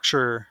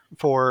structure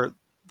for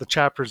the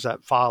chapters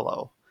that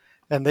follow,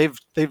 and they've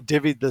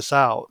divvied this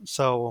out.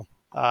 So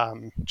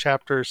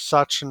chapters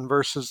such and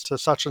verses to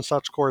such and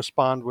such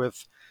correspond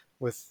with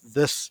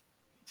this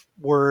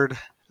word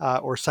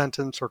or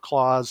sentence or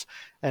clause,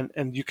 and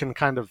you can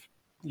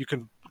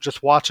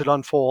just watch it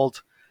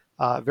unfold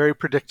very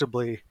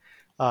predictably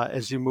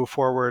as you move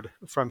forward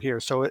from here.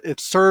 So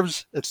it's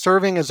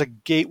serving as a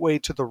gateway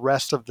to the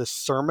rest of this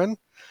sermon,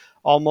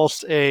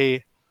 almost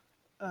a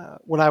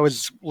when I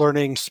was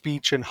learning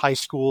speech in high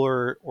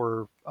school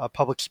or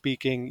public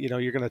speaking,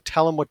 you're going to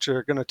tell them what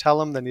you're going to tell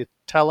them, then you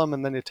tell them,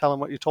 and then you tell them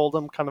what you told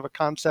them, kind of a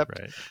concept.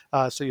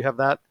 Right. So you have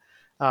that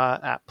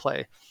at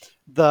play.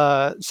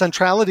 The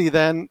centrality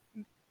then,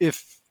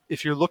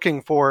 if you're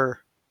looking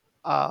for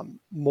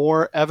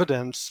more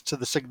evidence to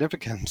the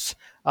significance,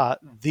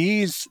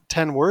 these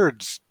 10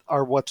 words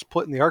are what's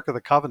put in the Ark of the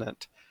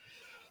Covenant.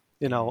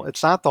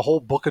 It's not the whole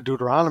book of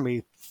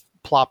Deuteronomy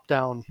plopped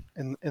down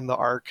in the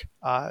Ark.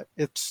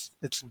 It's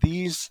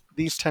these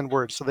 10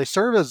 words. So they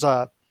serve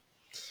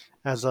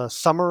as a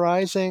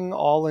summarizing,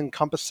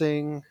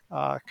 all-encompassing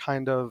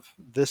kind of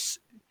this,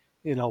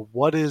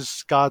 what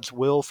is God's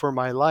will for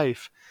my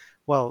life?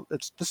 Well,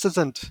 this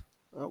isn't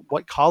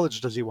what college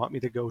does he want me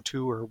to go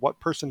to, or what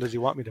person does he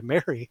want me to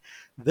marry?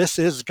 This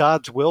is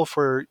God's will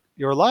for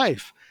your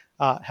life.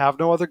 Have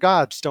no other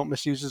gods. Don't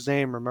misuse his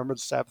name. Remember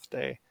the Sabbath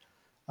day.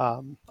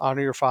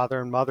 Honor your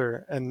father and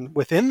mother. And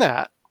within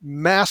that,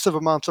 massive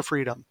amounts of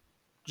freedom,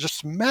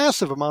 just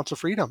massive amounts of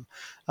freedom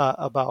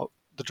about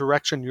the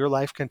direction your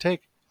life can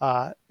take.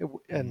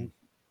 And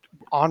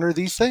honor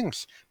these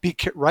things.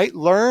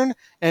 Learn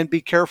and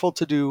be careful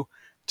to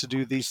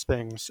do these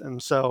things.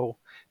 And so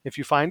if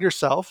you find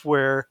yourself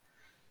where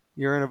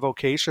you're in a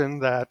vocation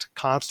that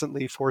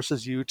constantly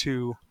forces you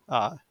to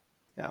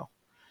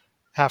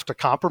have to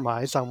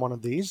compromise on one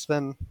of these,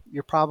 then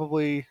you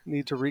probably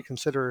need to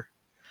reconsider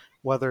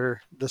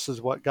whether this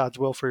is what God's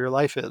will for your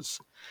life is.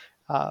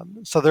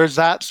 So there's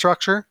that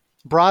structure.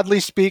 Broadly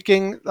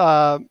speaking,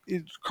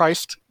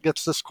 Christ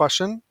gets this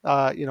question,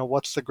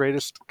 what's the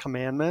greatest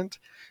commandment?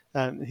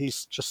 And he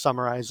just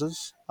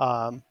summarizes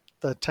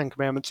the 10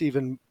 commandments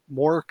even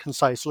more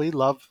concisely: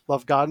 love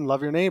God and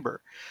love your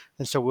neighbor.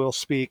 And so we'll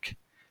speak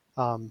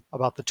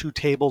about the 2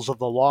 tables of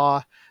the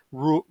law,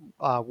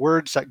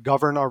 words that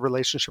govern our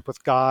relationship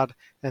with God,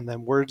 and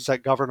then words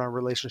that govern our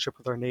relationship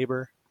with our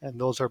neighbor. And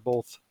those are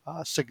both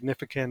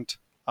significant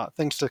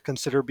things to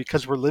consider,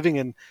 because we're living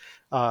in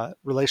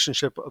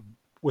relationship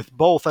with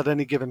both at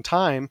any given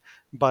time.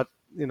 But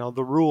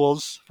the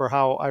rules for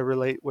how I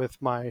relate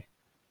with my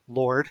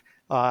Lord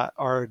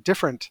are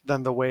different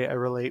than the way I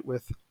relate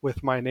with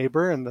my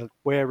neighbor, and the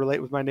way I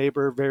relate with my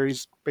neighbor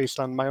varies based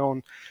on my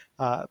own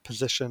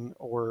position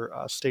or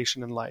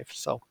station in life.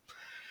 So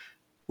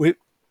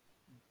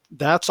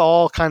that's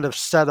all kind of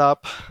set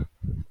up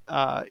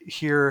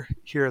here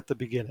at the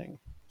beginning.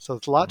 So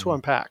it's a lot to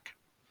unpack.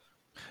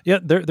 Yeah,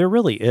 there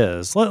really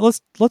is.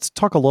 Let's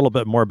talk a little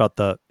bit more about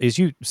as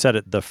you said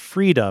it, the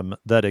freedom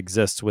that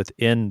exists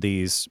within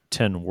these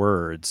 10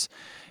 words,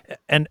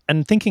 and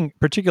thinking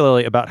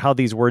particularly about how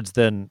these words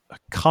then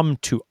come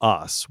to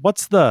us.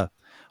 What's the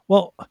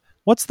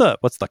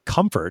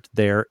comfort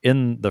there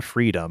in the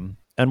freedom,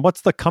 and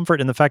what's the comfort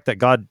in the fact that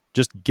God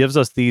just gives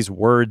us these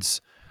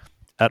words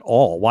at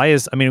all?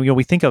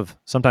 We think of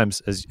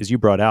sometimes, as you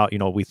brought out,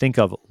 we think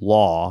of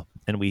law,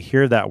 and we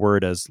hear that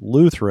word as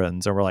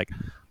Lutherans, and we're like,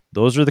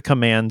 those are the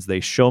commands.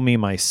 They show me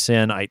my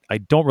sin. I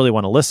don't really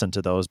want to listen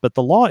to those, but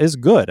the law is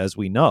good, as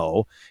we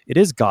know. It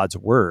is God's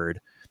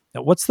word.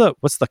 Now, what's the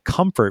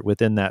comfort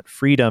within that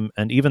freedom,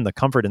 and even the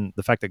comfort in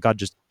the fact that God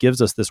just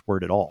gives us this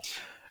word at all?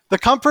 The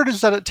comfort is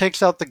that it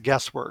takes out the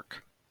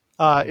guesswork.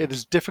 It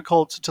is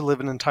difficult to live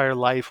an entire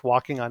life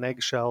walking on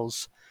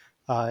eggshells.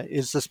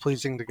 Is this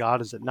pleasing to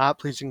God? Is it not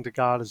pleasing to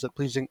God? Is it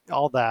pleasing?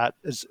 All that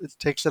it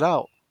takes it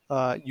out.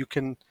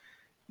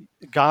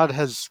 God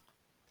has,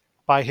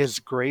 by his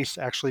grace,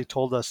 actually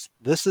told us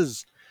this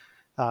is,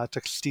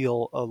 to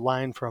steal a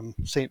line from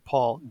St.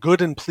 Paul,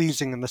 good and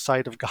pleasing in the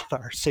sight of God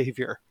our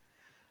Savior.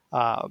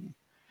 So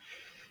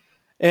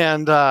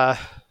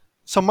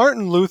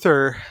Martin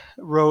Luther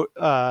wrote,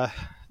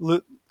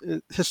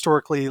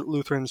 historically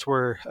Lutherans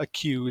were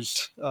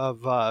accused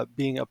of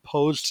being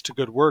opposed to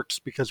good works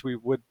because we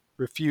would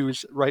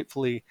refuse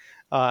rightfully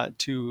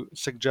to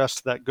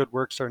suggest that good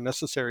works are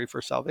necessary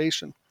for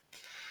salvation.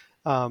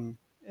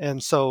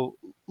 And so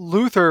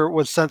Luther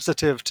was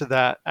sensitive to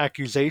that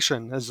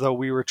accusation, as though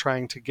we were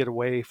trying to get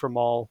away from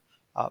all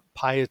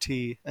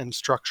piety and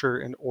structure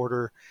and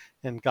order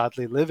and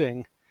godly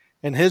living.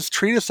 And his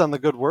treatise on the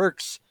good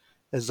works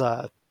is,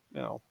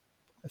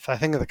 if I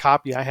think of the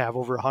copy I have,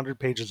 over 100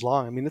 pages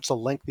long. I mean, it's a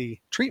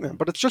lengthy treatment,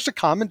 but it's just a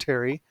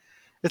commentary.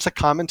 It's a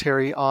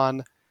commentary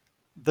on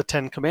the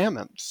Ten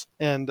Commandments.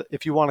 And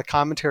if you want a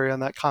commentary on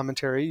that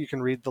commentary, you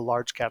can read the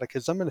Large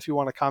Catechism. And if you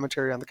want a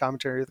commentary on the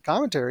commentary of the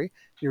commentary,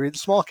 you read the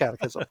Small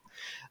Catechism.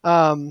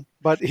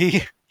 But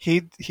he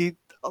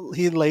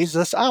lays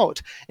this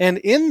out. And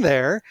in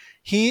there,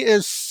 he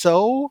is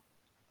so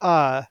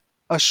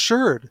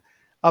assured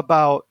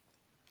about,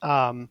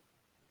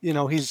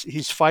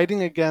 he's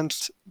fighting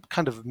against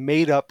kind of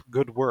made up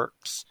good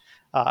works.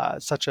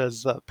 Such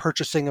as the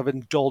purchasing of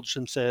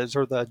indulgences,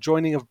 or the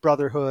joining of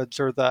brotherhoods,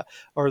 or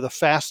the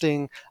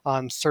fasting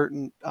on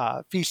certain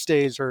feast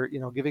days, or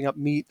giving up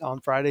meat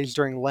on Fridays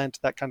during Lent,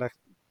 that kind of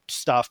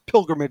stuff.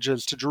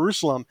 Pilgrimages to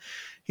Jerusalem.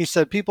 He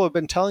said, people have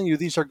been telling you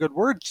these are good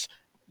works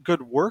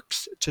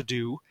to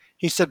do.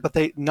 He said, but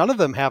none of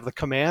them have the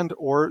command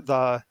or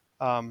the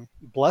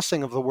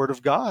blessing of the Word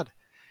of God.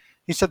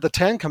 He said the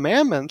Ten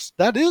Commandments,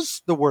 that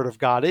is the Word of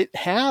God. It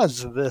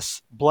has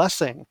this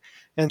blessing.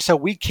 And so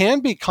we can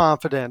be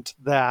confident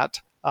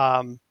that,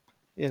 the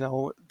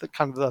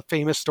kind of the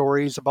famous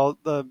stories about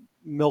the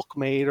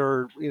milkmaid,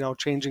 or,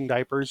 changing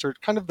diapers, or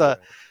kind of the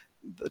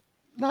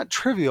not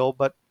trivial,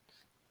 but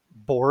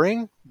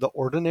boring, the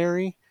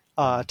ordinary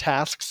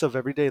tasks of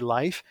everyday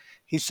life.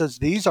 He says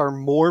these are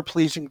more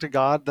pleasing to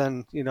God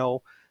than,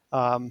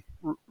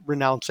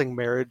 renouncing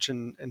marriage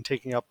and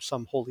taking up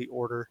some holy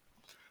order.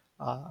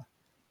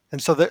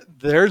 And so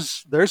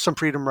there's some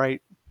freedom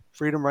right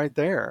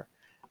there.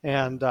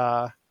 And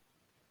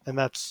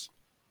that's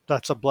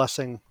a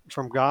blessing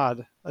from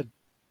God.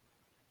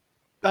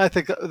 I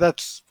think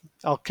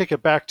I'll kick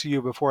it back to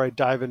you before I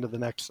dive into the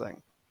next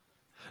thing.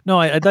 No,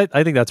 I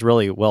think that's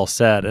really well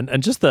said.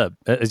 And just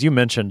as you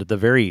mentioned, the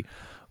very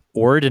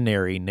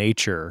ordinary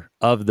nature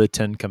of the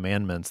Ten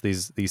Commandments,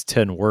 these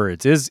 10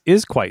 words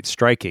is quite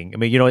striking. I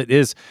mean, it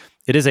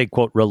is a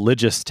quote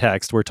religious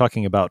text. We're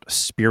talking about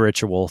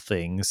spiritual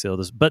things.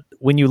 But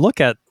when you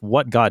look at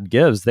what God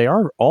gives, they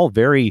are all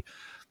very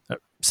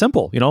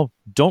simple.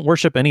 Don't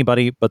worship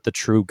anybody but the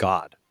true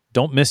God.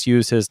 Don't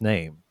misuse his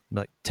name.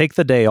 Like, take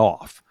the day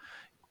off.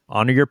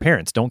 Honor your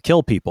parents. Don't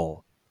kill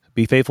people.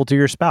 Be faithful to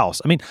your spouse.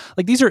 I mean,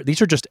 like these are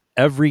just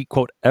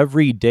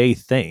everyday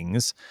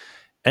things,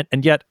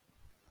 and yet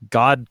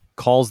God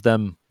calls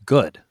them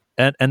good.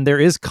 And there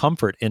is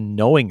comfort in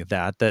knowing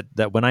that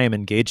when I am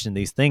engaged in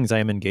these things, I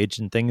am engaged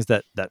in things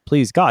that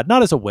please God,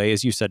 not as a way,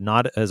 as you said,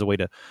 not as a way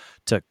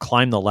to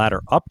climb the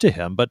ladder up to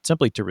him, but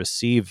simply to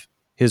receive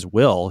his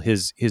will,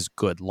 his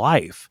good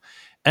life.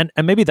 And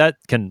maybe that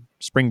can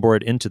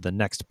springboard into the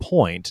next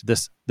point,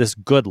 this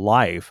good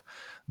life.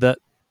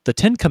 The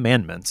Ten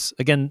Commandments,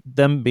 again,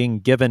 them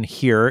being given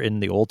here in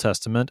the Old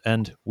Testament,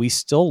 and we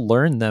still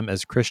learn them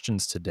as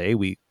Christians today.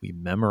 We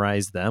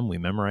memorize them. We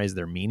memorize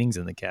their meanings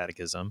in the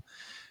Catechism.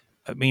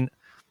 I mean,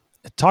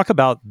 talk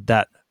about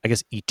that, I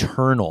guess,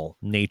 eternal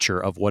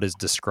nature of what is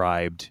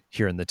described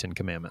here in the Ten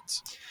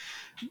Commandments.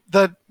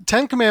 The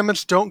Ten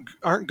Commandments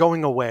aren't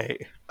going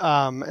away.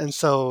 And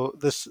so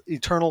this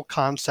eternal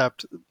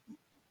concept,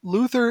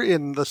 Luther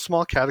in the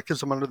Small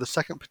Catechism under the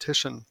Second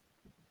Petition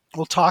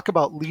will talk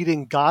about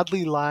leading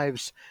godly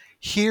lives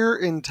here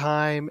in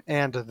time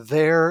and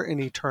there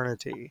in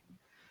eternity,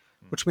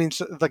 which means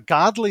the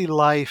godly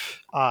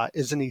life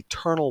is an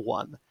eternal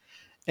one.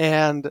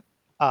 And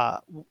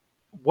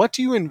what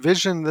do you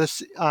envision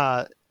this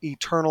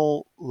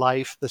eternal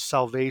life, this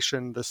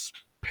salvation, this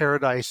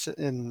paradise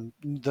in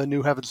the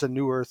new heavens and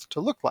new earth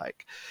to look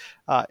like?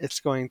 It's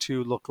going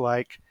to look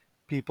like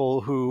people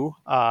who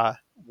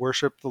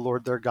worship the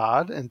Lord their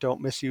God and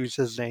don't misuse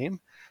his name,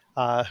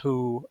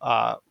 who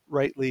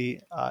rightly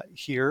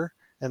hear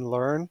and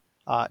learn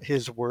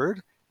his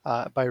word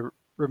by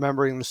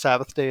remembering the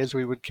Sabbath day, as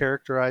we would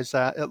characterize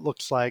that. It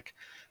looks like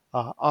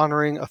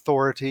honoring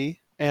authority,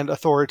 and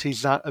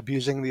authorities not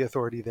abusing the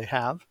authority they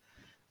have.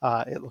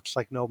 It looks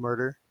like no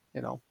murder.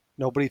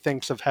 Nobody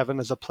thinks of heaven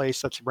as a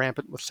place that's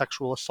rampant with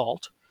sexual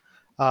assault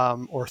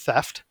or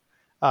theft.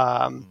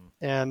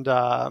 And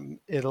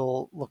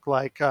it'll look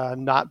like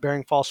not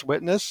bearing false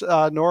witness,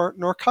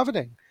 nor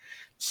coveting.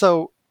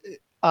 So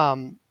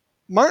Martin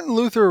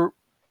Luther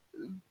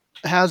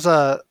has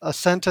a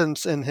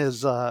sentence in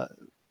his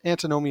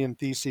Antinomian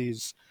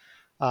Theses.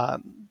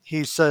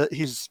 He's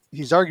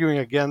arguing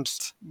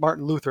against,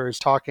 Martin Luther is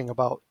talking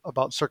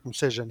about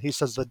circumcision. He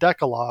says the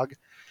Decalogue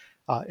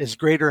is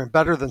greater and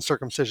better than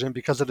circumcision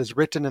because it is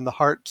written in the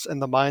hearts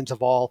and the minds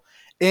of all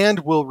and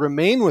will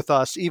remain with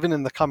us even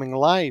in the coming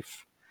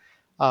life.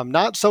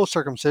 Not so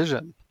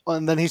circumcision.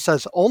 And then he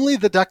says only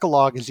the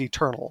Decalogue is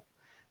eternal.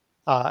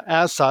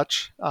 As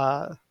such,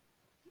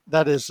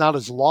 that is not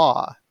as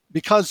law,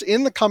 because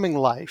in the coming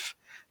life,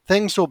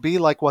 things will be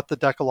like what the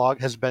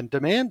Decalogue has been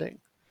demanding.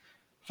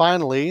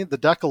 Finally, the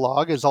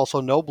Decalogue is also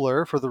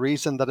nobler for the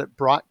reason that it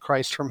brought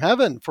Christ from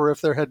heaven. For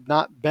if there had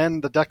not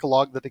been the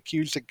Decalogue that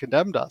accused and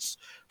condemned us,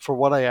 for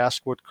what I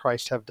ask would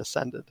Christ have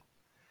descended.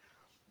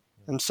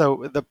 And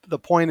so the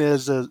point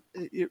is,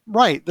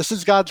 right, this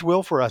is God's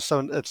will for us. So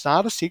it's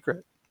not a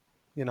secret,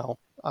 and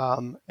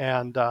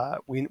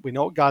we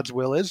know what God's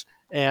will is.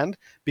 And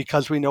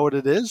because we know what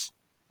it is,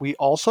 we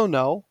also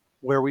know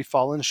where we've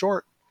fallen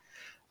short,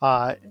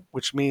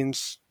 which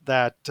means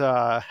that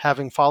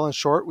having fallen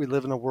short, we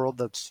live in a world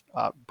that's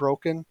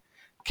broken,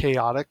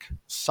 chaotic,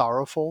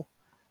 sorrowful,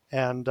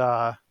 and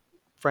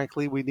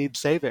frankly, we need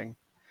saving.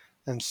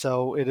 And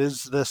so it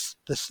is this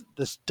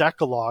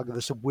decalogue,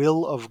 this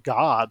will of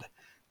God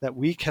that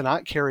we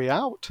cannot carry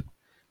out.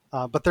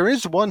 But there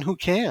is one who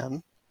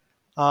can,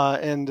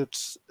 and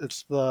it's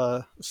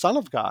the Son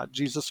of God,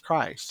 Jesus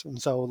Christ.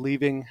 And so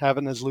leaving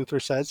heaven, as Luther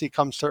says, he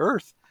comes to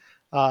earth,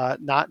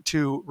 not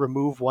to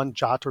remove one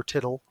jot or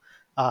tittle,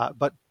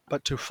 but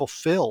to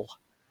fulfill.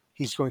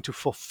 He's going to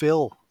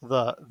fulfill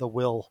the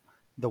will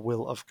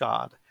of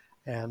God,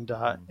 and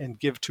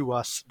give to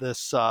us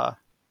this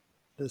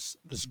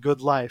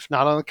good life,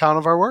 not on account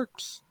of our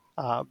works,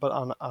 but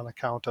on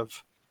account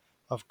of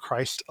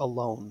Christ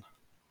alone.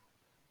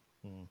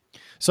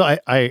 So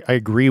I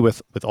agree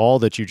with all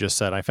that you just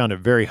said. I found it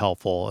very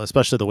helpful,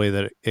 especially the way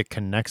that it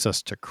connects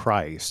us to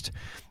Christ.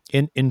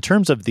 In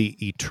terms of the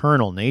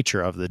eternal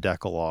nature of the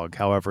Decalogue,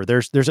 however,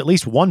 there's at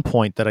least one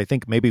point that I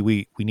think maybe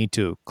we need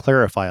to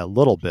clarify a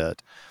little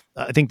bit.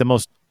 I think the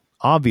most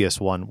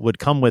obvious one would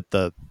come with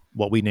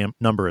what we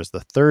number as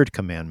the third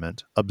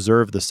commandment: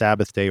 observe the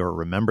Sabbath day, or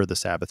remember the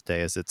Sabbath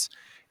day, as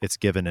it's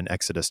given in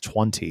Exodus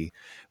 20,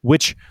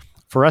 which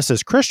for us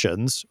as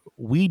Christians,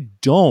 we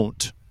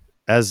don't,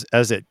 as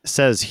it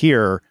says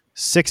here,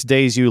 6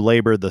 days you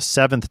labor, the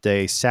seventh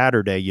day,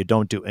 Saturday, you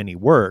don't do any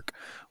work.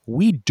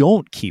 We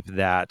don't keep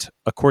that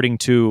according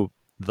to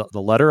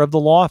the letter of the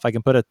law, if I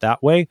can put it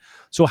that way.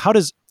 So how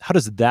does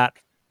that,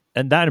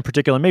 and that in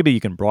particular, maybe you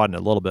can broaden it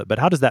a little bit, but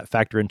how does that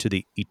factor into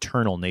the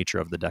eternal nature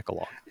of the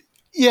Decalogue?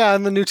 Yeah,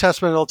 in the New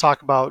Testament, it'll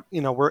talk about,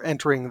 we're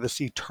entering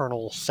this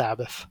eternal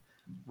Sabbath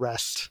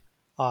rest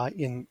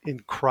in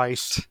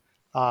Christ,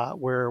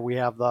 where we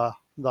have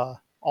the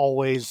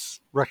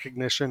always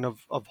recognition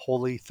of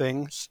holy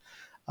things.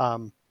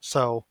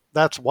 So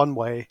that's one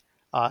way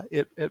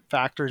it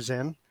factors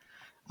in.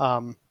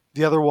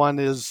 The other one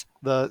is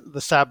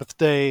the Sabbath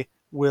day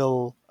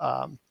will,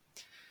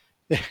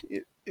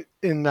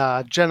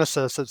 in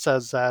Genesis, it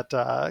says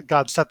that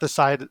God set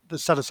aside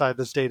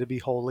this day to be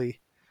holy.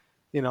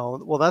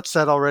 Well, that's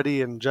said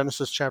already in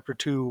Genesis chapter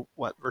 2,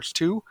 verse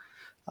 2,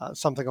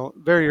 something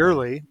very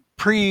early,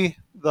 pre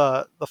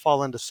the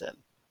fall into sin,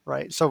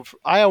 right? So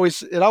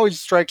it always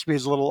strikes me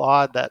as a little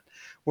odd that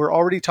we're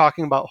already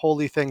talking about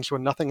holy things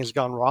when nothing has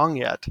gone wrong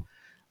yet.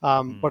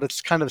 But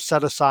it's kind of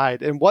set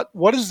aside. And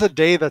what is the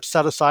day that's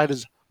set aside?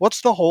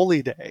 What's the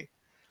holy day?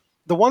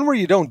 The one where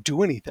you don't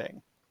do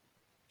anything.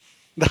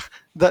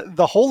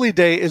 The holy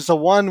day is the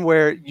one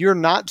where you're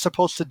not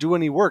supposed to do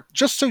any work,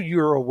 just so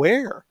you're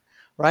aware,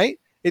 right?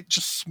 It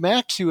just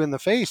smacks you in the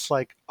face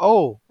like,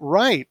 oh,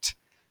 right.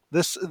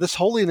 This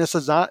holiness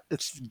is not,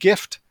 it's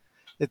gift.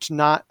 It's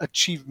not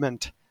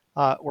achievement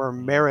or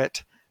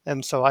merit.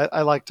 And so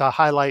I like to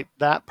highlight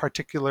that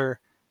particular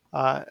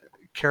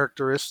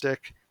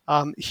characteristic.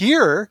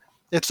 Here,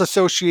 it's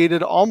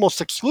associated almost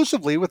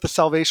exclusively with the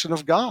salvation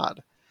of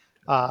God.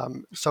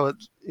 So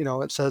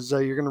it says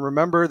you're going to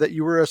remember that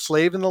you were a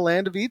slave in the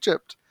land of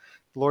Egypt.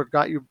 Lord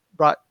God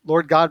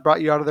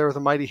brought you out of there with a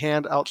mighty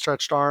hand,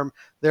 outstretched arm.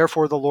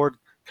 Therefore, the Lord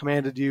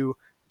commanded you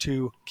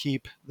to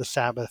keep the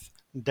Sabbath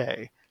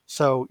day.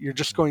 So you're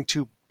just going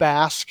to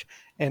bask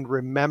and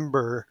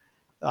remember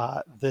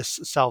this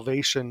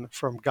salvation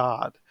from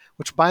God.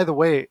 Which, by the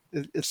way,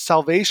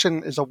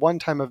 salvation is a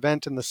one-time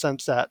event in the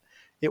sense that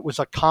it was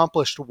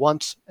accomplished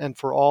once and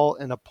for all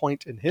in a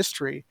point in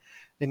history,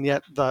 and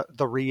yet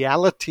the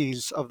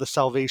realities of the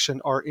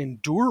salvation are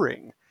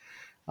enduring.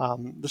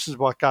 This is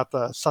what got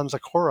the sons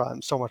of Korah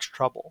in so much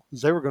trouble.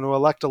 They were going to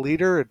elect a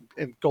leader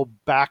and go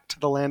back to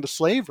the land of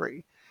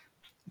slavery.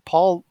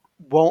 Paul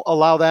won't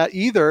allow that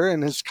either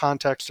in his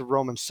context of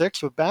Romans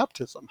 6 with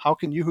baptism. How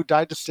can you who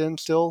died to sin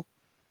still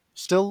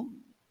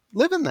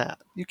live in that?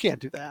 You can't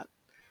do that.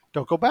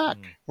 Don't go back.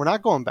 We're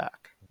not going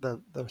back.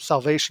 The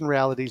salvation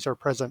realities are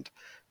present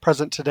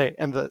today.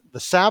 And the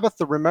Sabbath,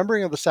 the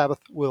remembering of the Sabbath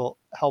will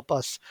help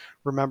us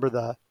remember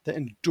the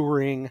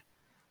enduring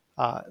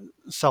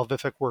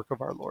salvific work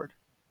of our Lord.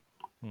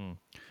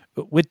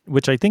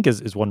 Which I think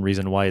is one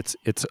reason why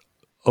it's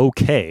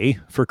okay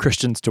for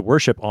Christians to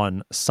worship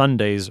on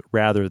Sundays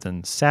rather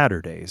than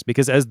Saturdays,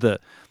 because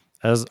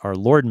as our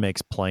Lord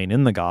makes plain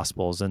in the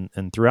Gospels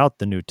and throughout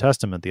the New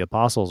Testament, the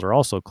apostles are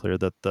also clear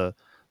that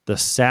the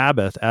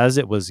Sabbath, as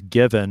it was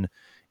given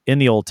in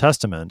the Old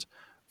Testament,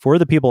 for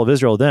the people of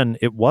Israel then,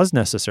 it was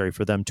necessary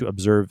for them to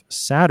observe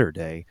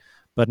Saturday.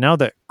 But now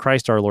that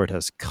Christ our Lord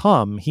has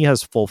come, he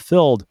has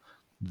fulfilled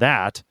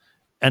that.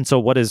 And so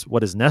what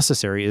is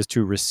necessary is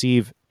to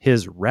receive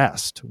his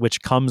rest,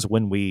 which comes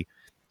when we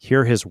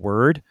hear his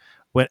word.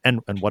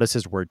 And what does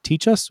his word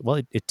teach us?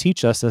 Well, it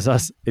teaches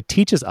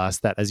us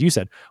that, as you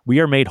said, we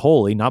are made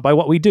holy, not by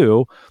what we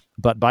do,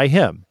 but by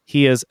him.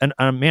 He is, and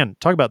man,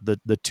 talk about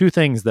the two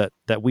things that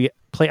we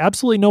play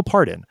absolutely no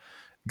part in.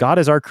 God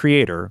is our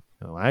creator.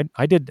 I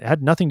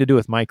had nothing to do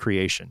with my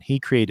creation. He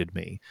created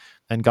me.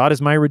 And God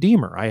is my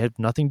redeemer. I had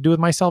nothing to do with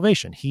my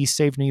salvation. He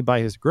saved me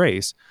by his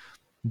grace.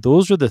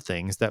 Those are the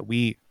things that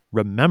we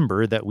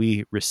remember, that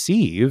we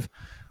receive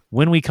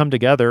when we come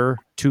together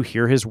to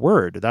hear his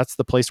word. That's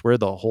the place where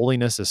the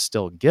holiness is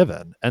still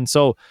given. And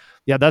so,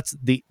 yeah, that's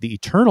the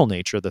eternal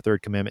nature of the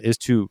third commandment, is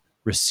to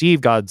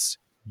receive God's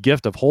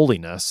gift of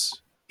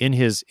holiness in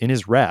his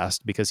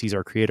rest, because he's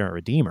our creator and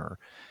redeemer.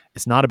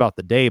 It's not about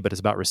the day, but it's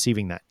about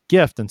receiving that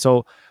gift. And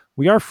so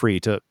we are free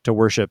to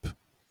worship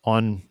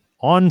on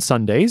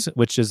Sundays,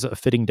 which is a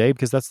fitting day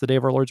because that's the day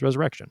of our Lord's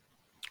resurrection.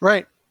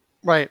 Right.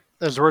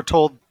 As we're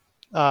told,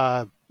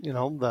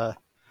 the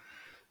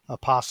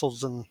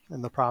apostles and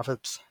the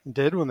prophets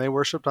did when they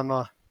worshipped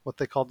on what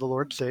they called the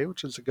Lord's Day,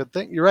 which is a good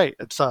thing. You're right.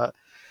 It's the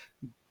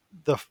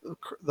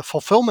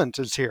fulfillment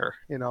is here.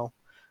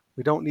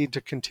 We don't need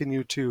to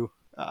continue to.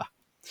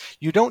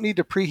 You don't need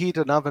to preheat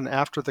an oven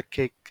after the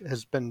cake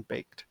has been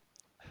baked.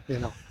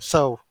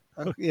 So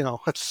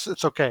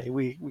it's okay.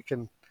 We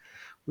can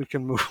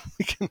move.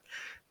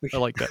 I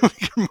like that.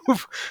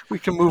 We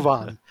can move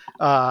on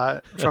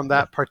from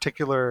that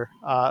particular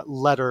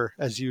letter,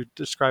 as you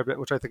described it,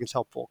 which I think is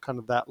helpful. Kind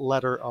of that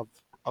letter of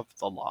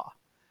the law.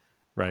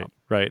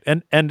 Right.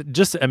 And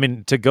just,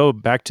 to go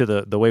back to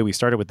the way we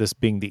started with this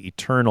being the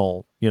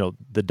eternal,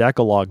 the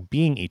Decalogue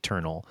being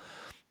eternal.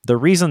 The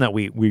reason that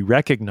we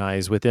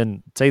recognize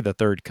within, say, the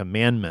third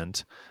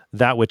commandment,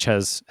 that which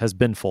has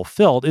been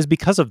fulfilled, is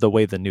because of the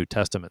way the New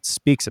Testament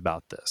speaks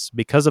about this,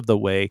 because of the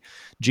way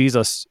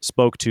Jesus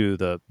spoke to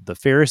the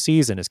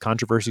Pharisees and his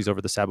controversies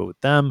over the Sabbath with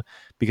them,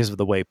 because of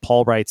the way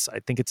Paul writes, I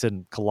think it's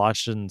in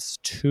Colossians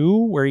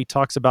 2, where he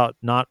talks about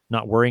not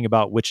worrying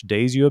about which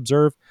days you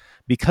observe.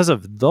 Because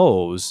of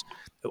those,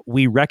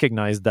 we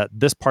recognize that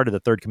this part of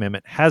the third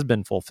commandment has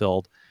been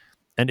fulfilled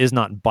and is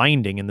not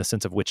binding in the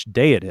sense of which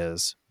day it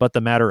is, but the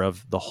matter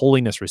of the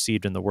holiness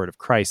received in the word of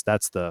Christ.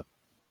 That's the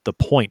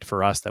point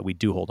for us that we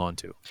do hold on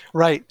to.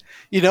 Right.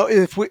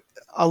 If we,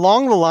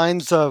 along the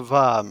lines of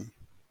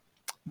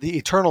the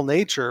eternal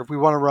nature, if we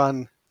want to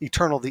run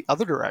eternal the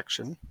other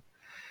direction,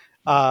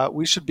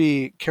 we should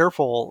be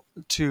careful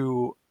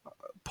to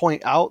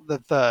point out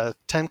that the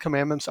Ten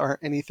Commandments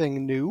aren't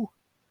anything new.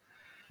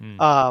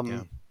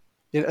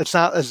 It's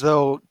not as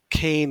though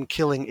Cain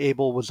killing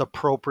Abel was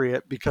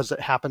appropriate because it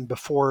happened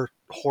before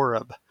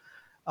Horeb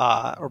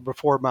or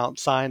before Mount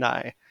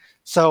Sinai.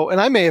 So, and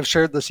I may have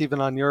shared this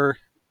even on your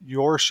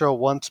show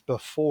once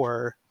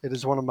before. It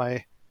is one of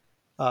my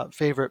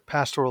favorite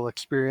pastoral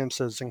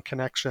experiences and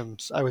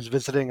connections. I was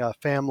visiting a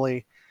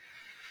family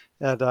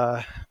at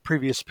a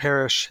previous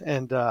parish,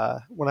 and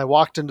when I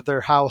walked into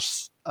their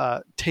house,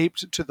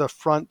 taped to the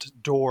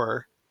front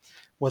door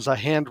was a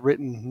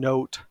handwritten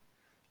note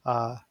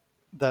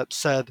that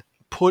said,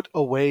 "Put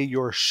away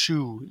your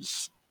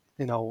shoes,"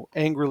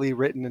 angrily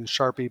written in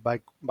Sharpie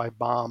by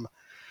Baum.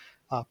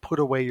 Put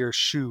away your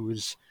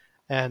shoes.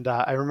 And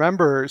I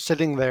remember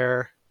sitting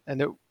there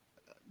and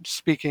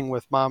speaking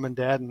with Mom and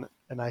Dad,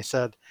 and I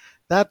said,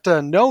 that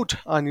note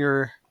on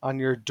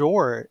your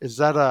door, is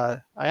that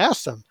I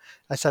asked them,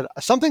 I said,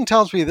 something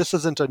tells me this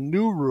isn't a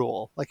new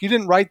rule. Like, you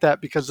didn't write that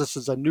because this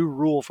is a new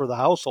rule for the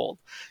household.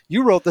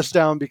 You wrote this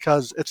down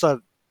because it's a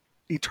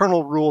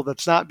eternal rule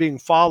that's not being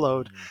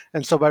followed.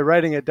 And so by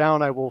writing it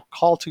down, I will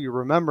call to your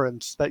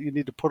remembrance that you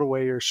need to put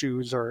away your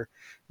shoes, or,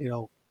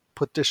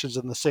 put dishes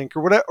in the sink,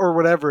 or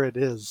whatever it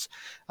is.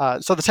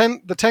 So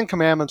the Ten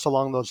Commandments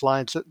along those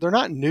lines, they're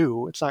not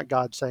new. It's not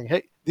God saying,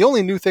 hey, the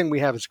only new thing we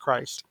have is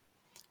Christ,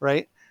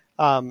 right?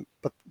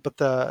 But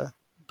the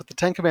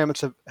Ten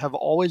Commandments have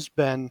always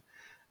been,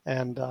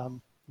 and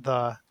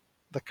the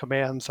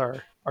commands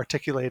are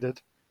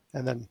articulated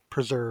and then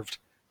preserved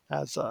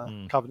as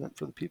a covenant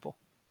for the people.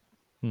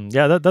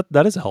 Yeah,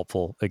 that is a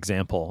helpful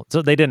example.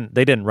 So they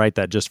didn't write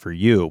that just for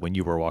you when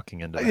you were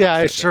walking into. Yeah,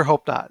 I sure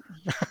hope not.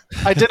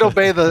 I did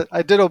obey the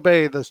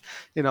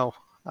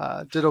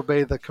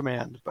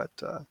command, but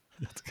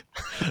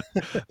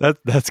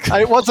that's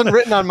good. It wasn't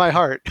written on my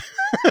heart.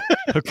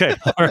 Okay,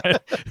 all right.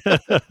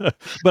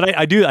 But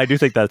I do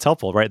think that's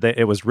helpful, right?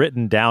 It was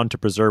written down to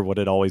preserve what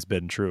had always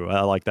been true.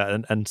 I like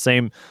that, and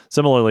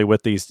similarly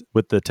with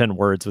the 10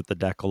 words, with the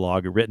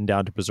Decalogue, written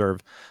down to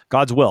preserve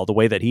God's will, the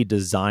way that He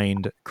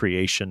designed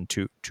creation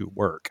to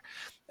work.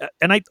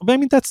 And I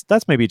mean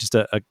that's maybe just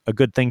a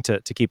good thing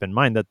to keep in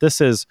mind, that this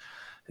is,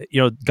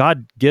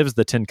 God gives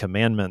the 10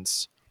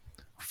 Commandments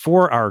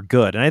for our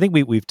good, and I think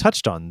we've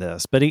touched on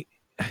this, but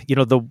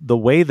the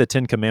way the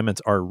 10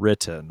 Commandments are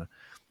written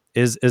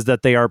is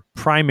that they are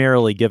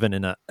primarily given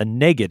in a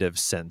negative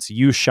sense.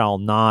 You shall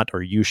not,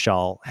 or you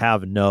shall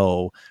have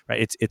no,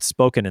 right? It's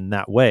spoken in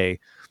that way.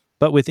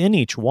 But within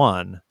each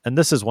one, and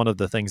this is one of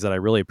the things that I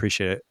really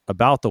appreciate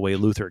about the way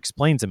Luther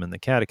explains them in the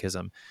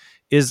Catechism,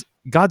 is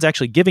God's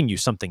actually giving you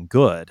something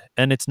good.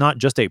 And it's not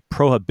just a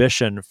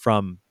prohibition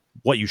from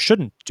what you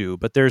shouldn't do,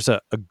 but there's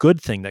a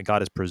good thing that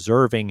God is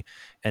preserving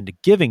and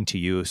giving to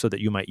you so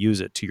that you might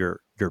use it to your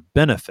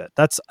benefit.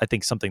 That's, I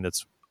think, something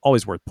that's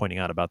always worth pointing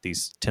out about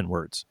these 10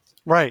 words.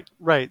 Right.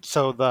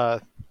 So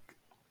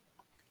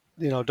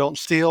don't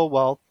steal.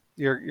 Well,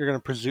 you're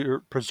going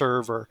to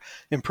preserve or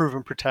improve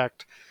and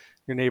protect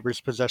your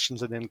neighbor's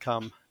possessions and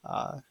income.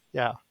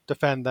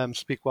 Defend them,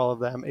 speak well of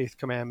them. 8th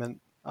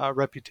commandment,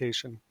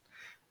 reputation.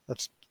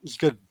 It's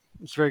good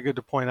It's very good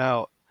to point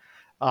out.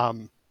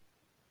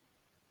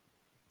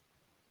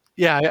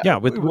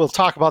 We'll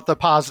talk about the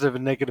positive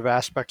and negative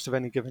aspects of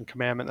any given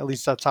commandment. At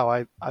least that's how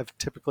I've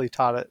typically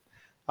taught it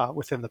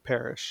within the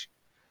parish.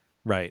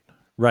 Right.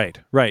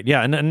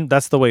 Yeah, and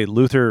that's the way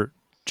Luther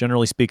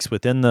generally speaks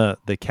within the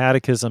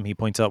catechism. He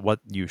points out what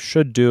you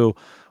should do,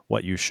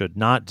 what you should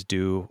not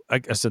do. I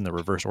guess in the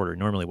reverse order,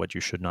 normally what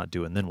you should not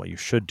do and then what you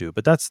should do.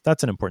 But that's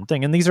an important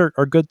thing. And these are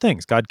good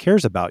things. God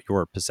cares about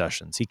your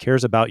possessions. He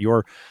cares about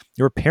your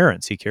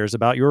parents. He cares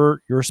about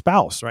your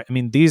spouse, right? I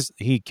mean,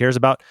 he cares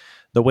about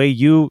the way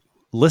you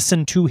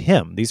listen to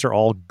him. These are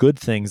all good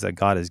things that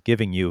God is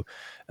giving you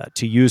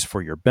to use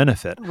for your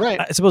benefit. Right.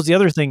 I suppose the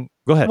other thing,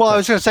 go ahead. Well, I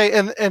was going to say,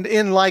 and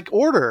in like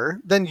order,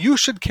 then you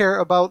should care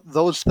about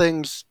those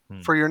things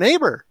for your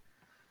neighbor.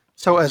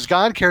 So as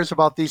God cares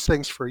about these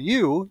things for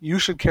you, you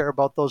should care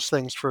about those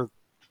things for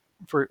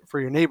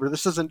your neighbor.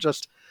 This isn't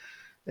just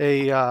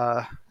it's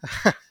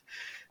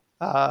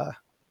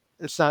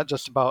not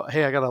just about,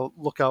 hey, I got to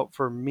look out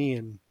for me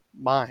and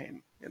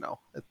mine.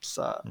 It's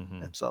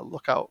a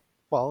look out.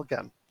 Well,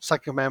 again,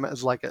 second commandment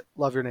is like it: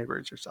 love your neighbor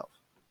as yourself.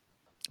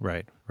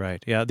 Right.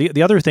 Yeah.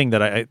 The other thing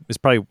that is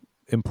probably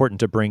important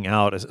to bring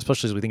out,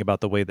 especially as we think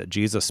about the way that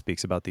Jesus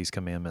speaks about these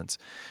commandments,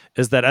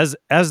 is that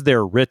as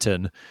they're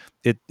written,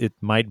 it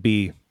might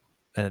be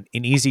an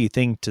easy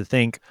thing to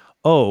think,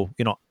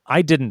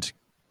 I didn't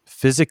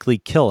physically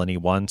kill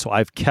anyone, so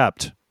I've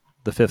kept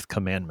the fifth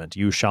commandment,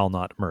 you shall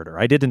not murder.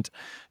 I didn't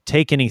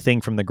take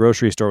anything from the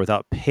grocery store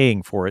without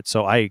paying for it,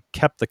 so I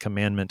kept the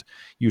commandment,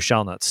 you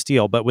shall not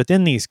steal. But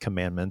within these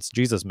commandments,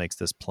 Jesus makes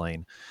this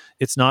plain.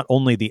 It's not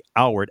only the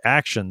outward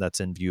action that's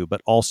in view,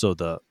 but also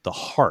the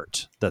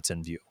heart that's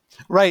in view.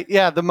 Right,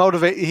 yeah, the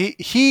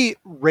motivate. He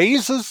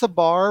raises the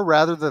bar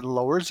rather than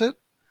lowers it,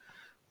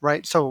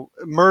 right? So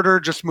murder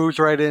just moves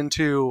right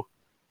into,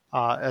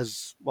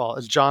 as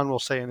John will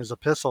say in his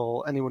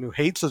epistle, anyone who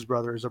hates his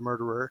brother is a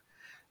murderer.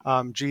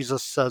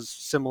 Jesus says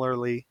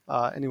similarly,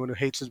 anyone who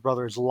hates his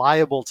brother is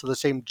liable to the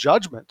same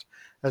judgment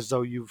as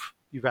though you've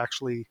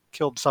actually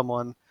killed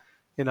someone.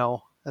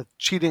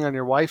 Cheating on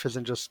your wife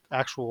isn't just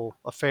actual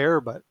affair,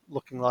 but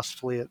looking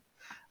lustfully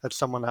at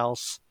someone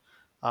else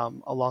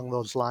along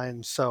those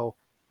lines. So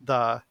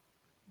the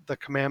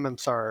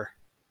commandments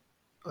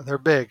they're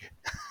big.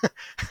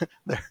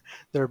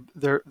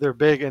 they're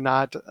big and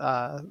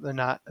they're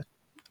not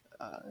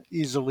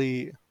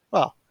easily,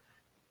 well,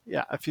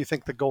 yeah, if you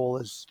think the goal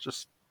is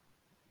just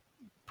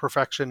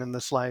perfection in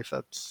this life,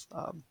 that's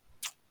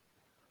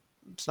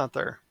it's not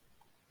their.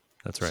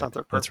 That's right. It's not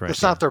their That's right.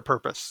 It's not their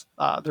purpose.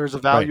 There's a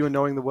value in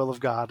knowing the will of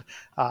God.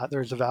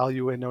 There's a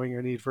value in knowing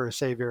your need for a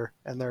savior,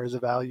 and there is a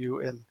value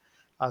in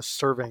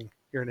serving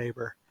your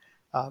neighbor.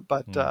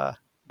 But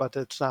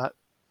it's not.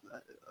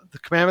 The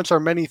commandments are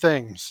many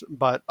things,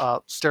 but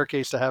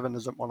staircase to heaven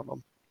isn't one of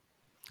them.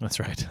 That's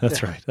right.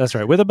 That's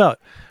right. With about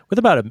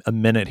a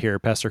minute here,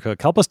 Pastor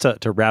Cook, help us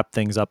to wrap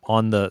things up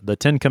on the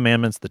 10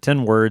 commandments, the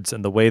 10 words,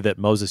 and the way that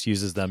Moses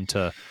uses them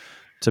to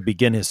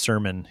begin his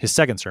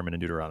second sermon in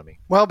Deuteronomy.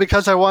 Well,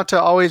 because I want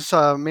to always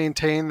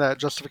maintain that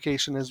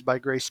justification is by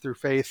grace through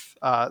faith.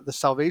 The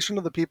salvation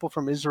of the people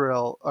from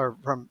Israel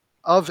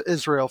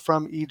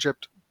from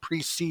Egypt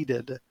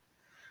preceded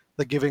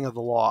the giving of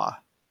the law.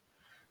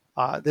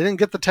 They didn't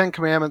get the 10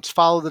 commandments,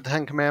 follow the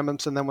 10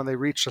 commandments, and then when they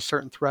reached a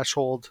certain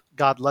threshold,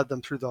 God led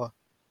them through the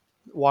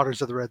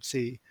waters of the Red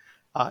Sea.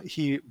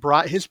 He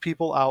brought his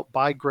people out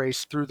by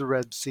grace through the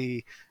Red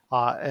Sea,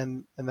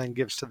 and then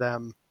gives to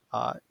them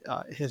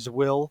his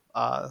will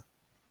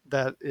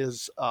that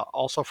is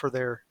also for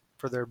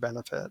their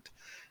benefit,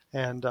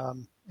 and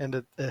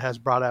it has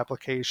broad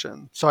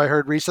application. So I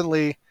heard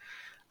recently,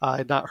 I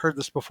had not heard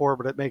this before,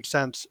 but it makes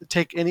sense.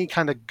 Take any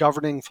kind of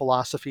governing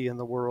philosophy in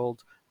the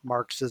world,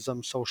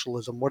 Marxism,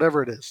 socialism,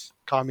 whatever it is,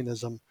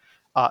 communism,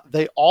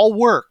 they all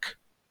work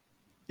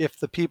if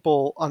the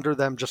people under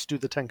them just do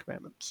the 10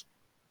 commandments.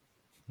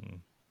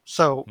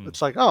 So it's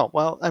like, oh,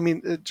 well, I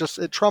mean,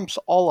 it trumps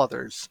all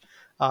others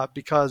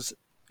because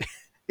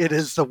it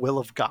is the will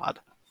of God.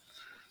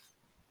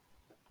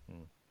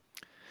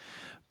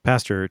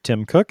 Pastor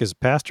Tim Cook is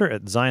pastor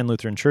at Zion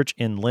Lutheran Church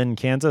in Lynn,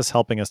 Kansas,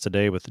 helping us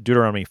today with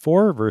Deuteronomy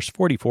 4, verse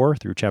 44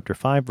 through chapter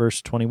 5,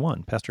 verse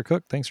 21. Pastor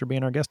Cook, thanks for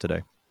being our guest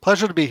today.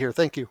 Pleasure to be here.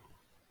 Thank you.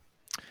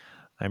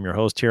 I'm your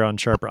host here on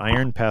Sharper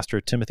Iron, Pastor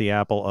Timothy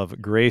Apple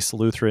of Grace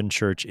Lutheran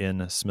Church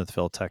in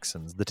Smithville,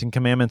 Texas. The 10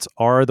 Commandments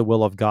are the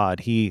will of God.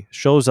 He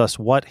shows us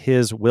what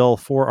his will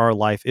for our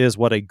life is,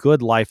 what a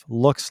good life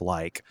looks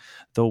like.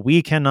 Though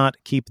we cannot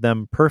keep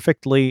them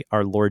perfectly,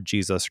 our Lord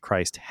Jesus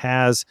Christ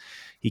has.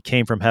 He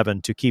came from heaven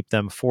to keep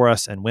them for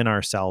us and win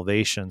our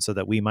salvation so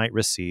that we might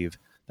receive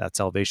that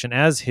salvation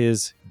as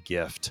his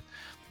gift.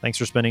 Thanks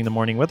for spending the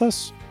morning with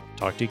us.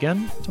 Talk to you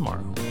again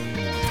tomorrow.